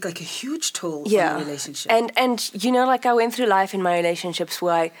can take, like, a huge toll on a relationship. And you know, like, I went through life in my relationships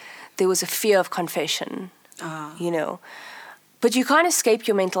where there was a fear of confession, you know. But you can't escape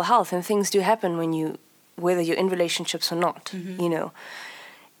your mental health, and things do happen whether you're in relationships or not, you know.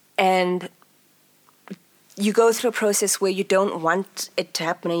 And you go through a process where you don't want it to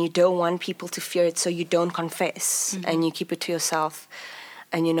happen and you don't want people to fear it, so you don't confess and you keep it to yourself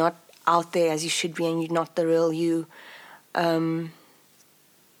and you're not out there as you should be and you're not the real you. But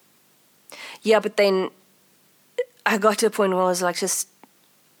then I got to a point where I was like, just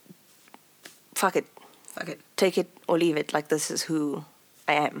fuck it. Take it or leave it. Like, this is who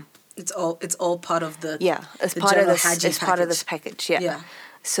I am. It's all part of the it's the part of general this. Haji It's part of this package. Yeah.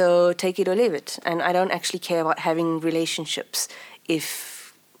 So take it or leave it. And I don't actually care about having relationships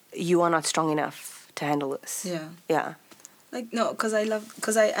if you are not strong enough to handle this. Yeah. Like, no, because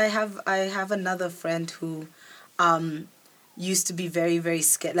I have another friend who used to be very, very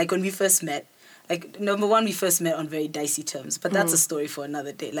scared. Like, when we first met, like, number one, we first met on very dicey terms, but that's a story for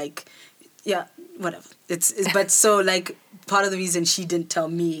another day. Like, yeah, whatever. It's but so, like, part of the reason she didn't tell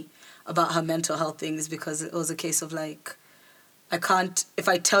me about her mental health thing is because it was a case of, like, I can't, if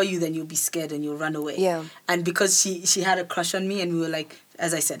I tell you, then you'll be scared and you'll run away. Yeah. And because she had a crush on me and we were, like,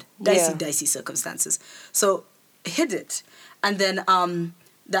 as I said, dicey circumstances. So hid it. And then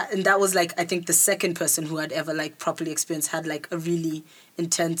that was, like, I think the second person who I'd ever, like, properly experienced, had, like, a really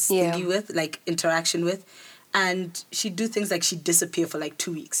intense thingy with, like, interaction with. And she'd do things like she'd disappear for, like,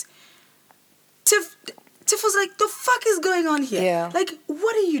 2 weeks. Tiff was like, the fuck is going on here? Yeah. Like,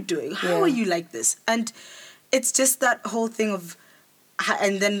 what are you doing? How are you like this? And it's just that whole thing of,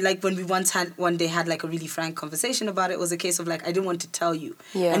 and then, like, when we one day had, like, a really frank conversation about it, it was a case of, like, I didn't want to tell you.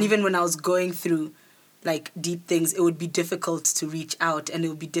 Yeah. And even when I was going through, like, deep things, it would be difficult to reach out and it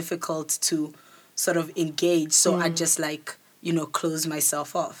would be difficult to sort of engage. So I just, like, you know, close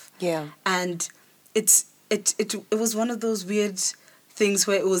myself off. Yeah. And it was one of those weird things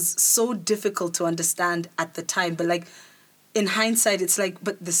where it was so difficult to understand at the time, but, like, in hindsight, it's like,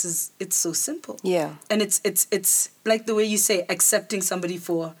 but it's so simple. Yeah. And it's like the way you say, accepting somebody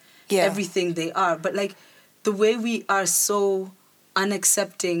for everything they are. But, like, the way we are so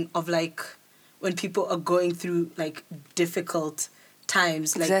unaccepting of, like, when people are going through, like, difficult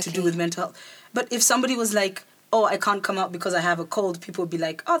times, like, to do with mental health. But if somebody was like, oh, I can't come out because I have a cold, people would be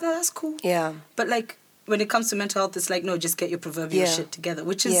like, oh, that's cool. Yeah. But, like, when it comes to mental health, it's like, no, just get your proverbial shit together,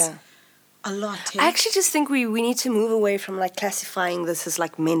 which is a lot. I actually just think we need to move away from, like, classifying this as,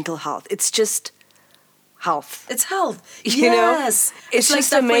 like, mental health. It's just health. It's health. You know? It's like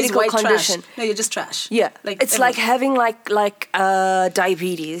just a medical condition. Trash. No, you're just trash. Yeah. Like, it's like having, like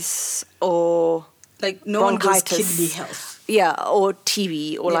diabetes or like no bronchitis. One goes kidney health. Yeah, or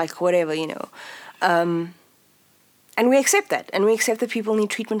TB or, like, whatever, you know. And we accept that. And we accept that people need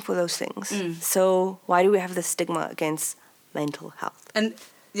treatment for those things. So why do we have this stigma against mental health? And,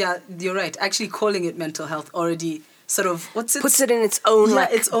 yeah, you're right. Actually calling it mental health already sort of, puts it in its own,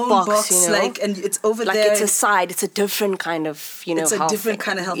 like, its own box, you know? like, and it's over like, there. Like, it's a side. It's a different kind of, you know, it's a health different thing.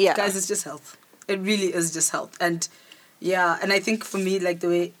 kind of health. Yeah. Guys, it's just health. It really is just health. And, yeah, and I think for me, like, the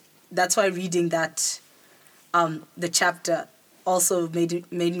way, that's why reading that, the chapter also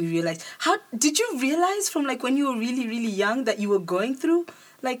made me realize. How did you realize from, like, when you were really, really young that you were going through,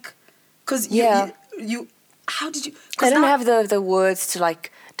 like, because you how did you? I don't have the words to,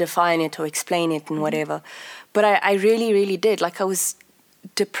 like, define it or explain it and whatever, but I really, really did. Like, I was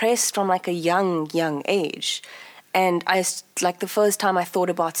depressed from like a young age. And like the first time I thought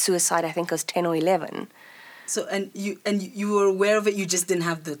about suicide, I think I was 10 or 11. So, and you were aware of it, you just didn't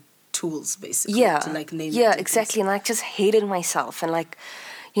have the tools, basically, to like name it. Yeah, exactly. And I just hated myself. And like,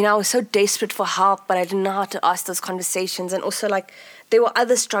 you know, I was so desperate for help, but I didn't know how to ask those conversations. And also like, there were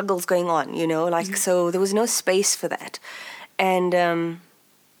other struggles going on, you know, like, so there was no space for that. And,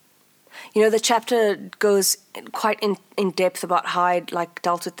 you know, the chapter goes quite in depth about how I'd like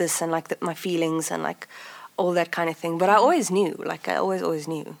dealt with this and like my feelings and like all that kind of thing. But I always knew, like I always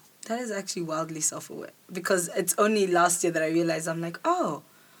knew. That is actually wildly self-aware, because it's only last year that I realized, I'm like, oh,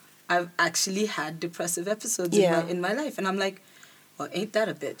 I've actually had depressive episodes in my life. And I'm like, well, ain't that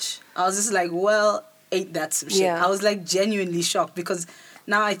a bitch? I was just like, well, ain't that some shit? Yeah. I was like genuinely shocked, because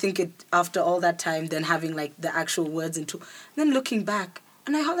now I think it, after all that time, then having like the actual words into, then looking back,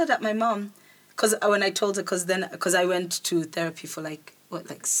 and I hollered at my mom, because when I told her, because I went to therapy for like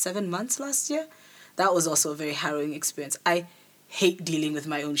 7 months last year. That was also a very harrowing experience. I hate dealing with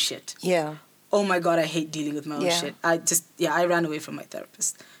my own shit. Yeah. Oh my God, I hate dealing with my own shit. I ran away from my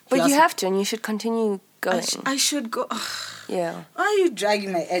therapist. But you have to, and you should continue going. I should go. Yeah. Why are you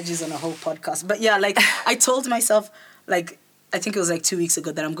dragging my edges on a whole podcast? But yeah, like, I told myself, like, I think it was like 2 weeks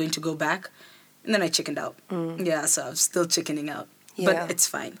ago that I'm going to go back. And then I chickened out. Yeah, so I'm still chickening out. Yeah. But it's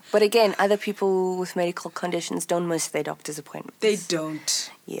fine. But again, other people with medical conditions don't miss their doctor's appointments. They don't.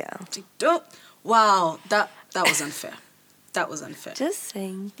 Yeah. They don't. Wow, that was unfair. That was unfair. Just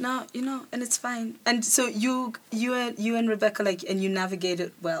saying. No, you know, and it's fine. And so you and Rebecca, like, and you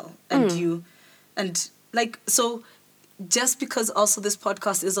navigated well, and like, so just because also this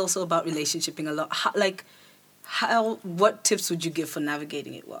podcast is also about relationshiping a lot. What tips would you give for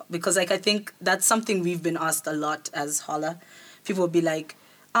navigating it well? Because like, I think that's something we've been asked a lot as Holla. People will be like,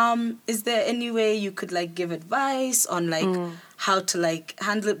 is there any way you could like give advice on like how to like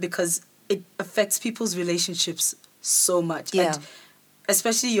handle it, because it affects people's relationships so much. Yeah. And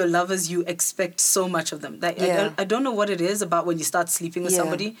especially your lovers, you expect so much of them. Like, I don't know what it is about when you start sleeping with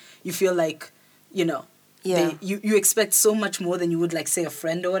somebody, you feel like, you know, you expect so much more than you would like, say, a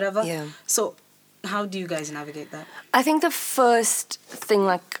friend or whatever. Yeah. So how do you guys navigate that? I think the first thing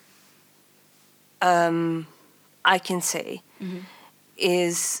like I can say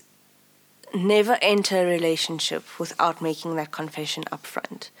is never enter a relationship without making that confession up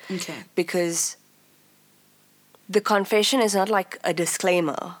front. Okay. Because the confession is not like a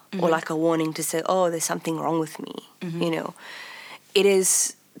disclaimer or like a warning to say, oh, there's something wrong with me, you know. It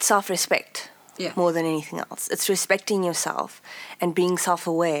is self-respect more than anything else. It's respecting yourself and being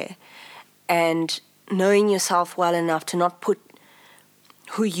self-aware and knowing yourself well enough to not put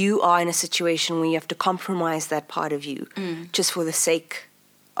who you are in a situation where you have to compromise that part of you just for the sake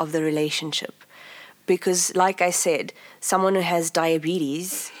of the relationship. Because like I said, someone who has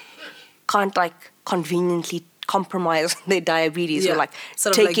diabetes can't like conveniently compromise their diabetes or like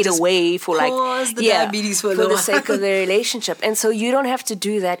sort take it away for like diabetes for the sake of the relationship. And so you don't have to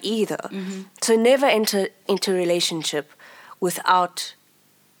do that either. So never enter into a relationship without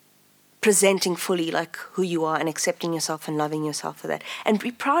presenting fully like who you are and accepting yourself and loving yourself for that, and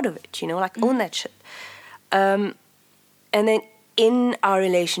be proud of it, you know, like own that shit. And then in our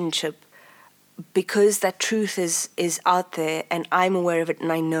relationship, because that truth is out there and I'm aware of it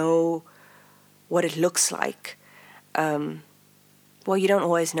and I know what it looks like, well, you don't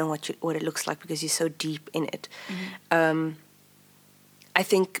always know what it looks like because you're so deep in it. I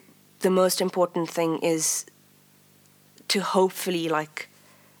think the most important thing is to hopefully like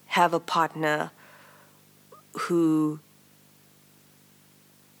have a partner who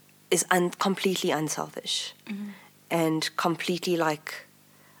is completely unselfish and completely like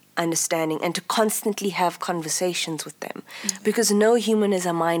understanding, and to constantly have conversations with them, because no human is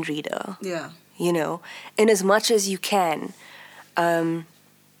a mind reader. Yeah. You know, in as much as you can,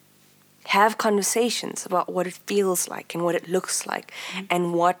 have conversations about what it feels like and what it looks like,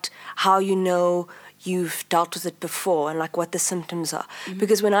 and how you know you've dealt with it before, and like what the symptoms are.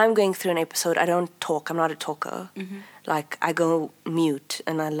 Because when I'm going through an episode, I don't talk. I'm not a talker. Like I go mute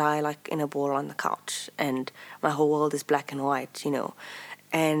and I lie like in a ball on the couch, and my whole world is black and white, you know.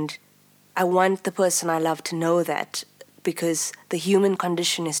 And I want the person I love to know that, because the human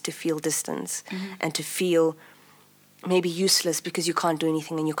condition is to feel distance and to feel maybe useless because you can't do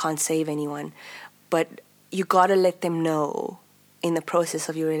anything and you can't save anyone. But you gotta let them know in the process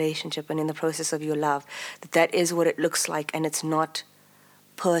of your relationship and in the process of your love that is what it looks like, and it's not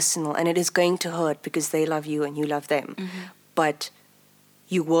personal, and it is going to hurt because they love you and you love them. But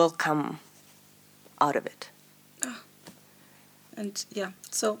you will come out of it. And yeah,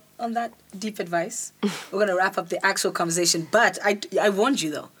 so on that deep advice, we're going to wrap up the actual conversation. But I warned you,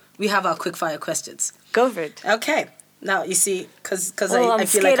 though. We have our quick-fire questions. Go for it. Okay. Now, you see, because Oh, I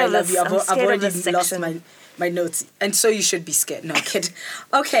feel like I I'm love you. scared of I've already this lost section. my notes. And so you should be scared. No, kid.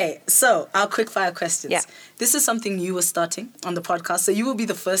 Okay, so our quick-fire questions. Yeah. This is something new we're starting on the podcast. So you will be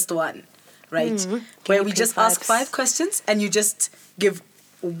the first one, right? Give Where me we quick just ask vibes. 5 questions and you just give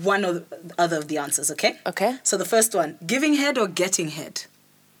one or the other of the answers, okay? Okay. So the first one, giving head or getting head?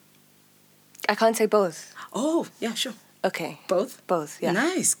 I can't say both. Oh, yeah, sure. Okay. Both? Both, yeah.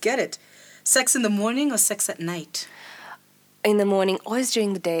 Nice, get it. Sex in the morning or sex at night? In the morning, always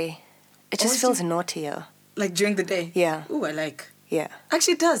during the day. It just Always feels naughtier. Like during the day? Yeah. Ooh, I like. Yeah.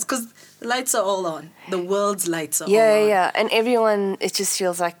 Actually, it does, because the lights are all on. The world's lights are all Yeah, on. yeah. And everyone, it just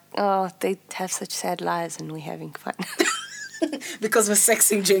feels like, oh, they have such sad lives and we're having fun. Because we're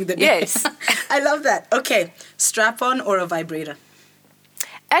sexing during the day. Yes. I love that. Okay, strap-on or a vibrator?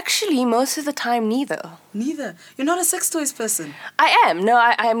 Actually, most of the time, neither. Neither. You're not a sex toys person. I am. No,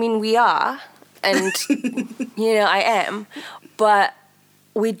 I mean, we are. And, I am. But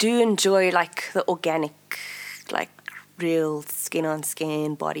we do enjoy, like, the organic, like, real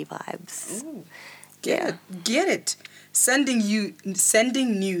skin-on-skin body vibes. Ooh, get it. Sending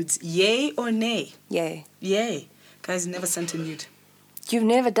nudes, yay or nay? Yay. Yay. Guys, never sent a nude. You've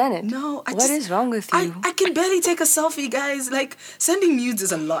never done it? No. What is wrong with you? I can barely take a selfie, guys. Like, sending nudes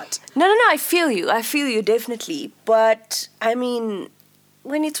is a lot. No, I feel you. I feel you, definitely. But, I mean,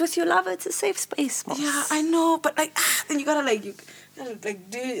 when it's with your lover, it's a safe space, Moss. Yeah, I know, but like, then you gotta do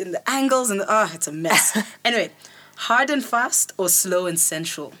it in the angles and it's a mess. Anyway, hard and fast or slow and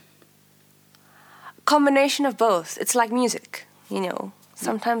sensual? Combination of both. It's like music,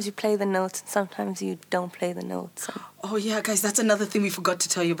 Sometimes you play the notes and sometimes you don't play the notes. Oh yeah, guys, that's another thing we forgot to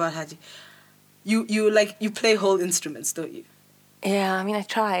tell you about Haji. You play whole instruments, don't you? Yeah, I mean, I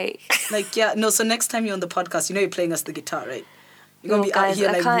try. Like, yeah, no, so next time you're on the podcast, you're playing us the guitar, right? You're gonna No, be guys, out here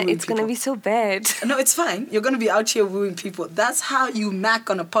I like can't. wooing It's going to people. be so bad. No, it's fine. You're going to be out here wooing people. That's how you mac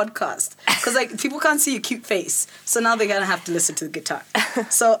on a podcast. Because, like, people can't see your cute face. So now they're going to have to listen to the guitar.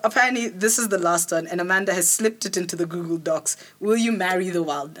 So apparently this is the last one. And Amanda has slipped it into the Google Docs. Will you marry the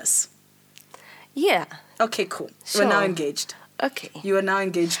wildness? Yeah. Okay, cool. Sure. We're now engaged. Okay. You are now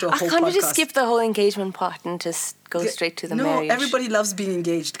engaged to a whole Can't podcast. you just skip the whole engagement part and just go straight to the marriage? No, everybody loves being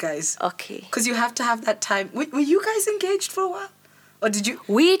engaged, guys. Okay. Because you have to have that time. Were you guys engaged for a while? Or did you?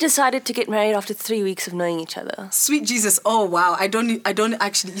 We decided to get married after 3 weeks of knowing each other. Sweet Jesus! Oh wow! I don't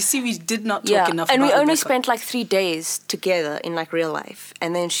actually. You see, we did not talk enough. And about we only Rebecca. spent like 3 days together in like real life,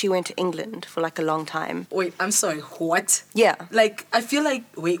 and then she went to England for like a long time. Wait, I'm sorry. What? Yeah. Like, I feel like.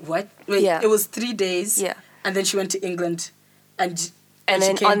 Wait, what? Wait. Yeah. It was 3 days. Yeah. And then she went to England, and And she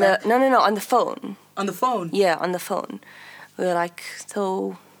then came on back the on the phone. on the phone. Yeah, on the phone. We were like,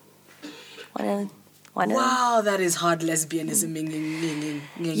 so, wanna. Wow, that is hard lesbianism.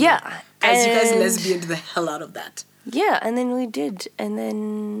 Yeah. Guys, you guys and- lesbianed the hell out of that. Yeah, and then we did, and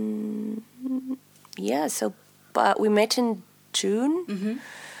then so, but we met in June. Mm-hmm.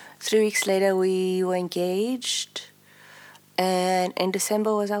 3 weeks later, we were engaged, and in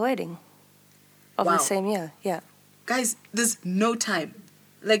December was our wedding of Wow. the same year. Yeah. Guys, there's no time.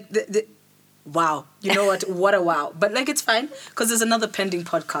 Like, wow. You know what? What a wow. But, like, it's fine, because there's another pending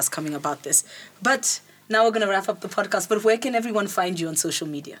podcast coming about this. But now we're going to wrap up the podcast. But where can everyone find you on social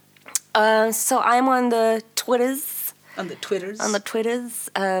media? So I'm on the Twitters. On the Twitters?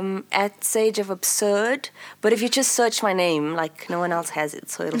 At Sage of Absurd. But if you just search my name, like no one else has it,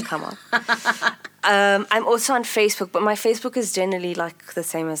 so it'll come up. I'm also on Facebook, but my Facebook is generally like the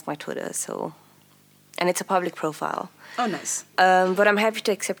same as my Twitter, so, and it's a public profile. Oh, nice. But I'm happy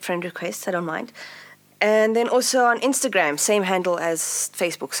to accept friend requests, I don't mind. And then also on Instagram, same handle as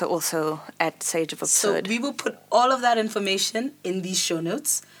Facebook, so also at Sage of So Absurd. we will put all of that information in these show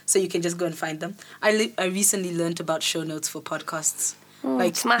notes, so you can just go and find them. I recently learned about show notes for podcasts.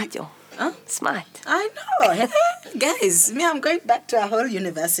 Smart, yo. Huh? Smart. I know. Hey, guys, I'm going back to a whole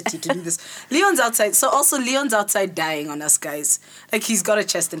university to do this. Leon's outside. So also Leon's outside dying on us, guys. Like, he's got a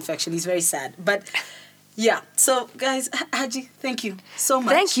chest infection. He's very sad. But yeah. So guys, Haji, thank you so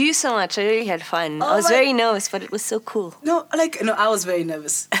much. Thank you so much. I really had fun. Oh I was my- very nervous, but it was so cool. No, I was very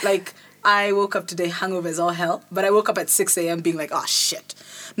nervous. Like, I woke up today hungover as all hell, but I woke up at 6 a.m. being like, oh, shit.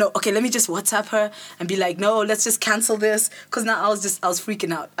 No, okay, let me just WhatsApp her and be like, no, let's just cancel this. Because now I was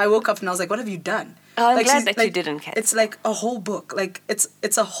freaking out. I woke up and I was like, what have you done? Oh, I'm Like, glad she's that you didn't cancel. It's like a whole book. Like, it's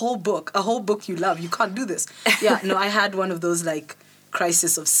a whole book you love. You can't do this. Yeah, no, I had one of those, like,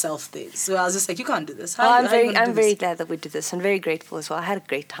 crisis of self days. So I was just like, you can't do this. I'm how you gonna do very this? glad that we did this. I'm very grateful as well. I had a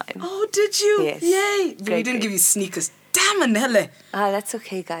great time. Oh, did you? Yes. Yay. But we Great, didn't great. give you sneakers. Damn, Anele. That's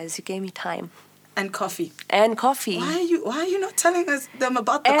okay, guys. You gave me time. And coffee. And coffee. Why are you not telling them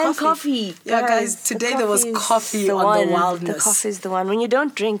about the and coffee? coffee. Yeah, guys, today there was coffee on the Wildness. The coffee is the one. When you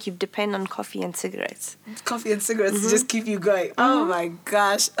don't drink, you depend on coffee and cigarettes. Coffee and cigarettes just keep you going. Oh my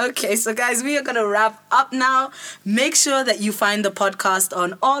gosh. Okay, so guys, we are going to wrap up now. Make sure that you find the podcast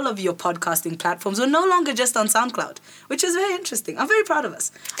on all of your podcasting platforms. We're no longer just on SoundCloud, which is very interesting. I'm very proud of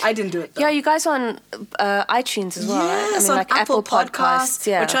us. I didn't do it though. Yeah, you guys on iTunes as well, right? Yes, I mean, on like Apple Podcasts.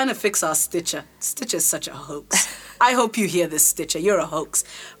 Yeah. We're trying to fix our Stitcher. Stitcher's such a hoax. I hope you hear this, Stitcher. You're a hoax.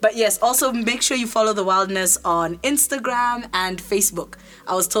 But yes, also make sure you follow The Wildness on Instagram and Facebook.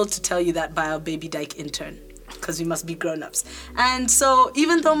 I was told to tell you that by our baby dyke intern, because we must be grown-ups. And so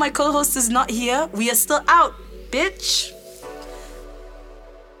even though my co-host is not here, we are still out, bitch.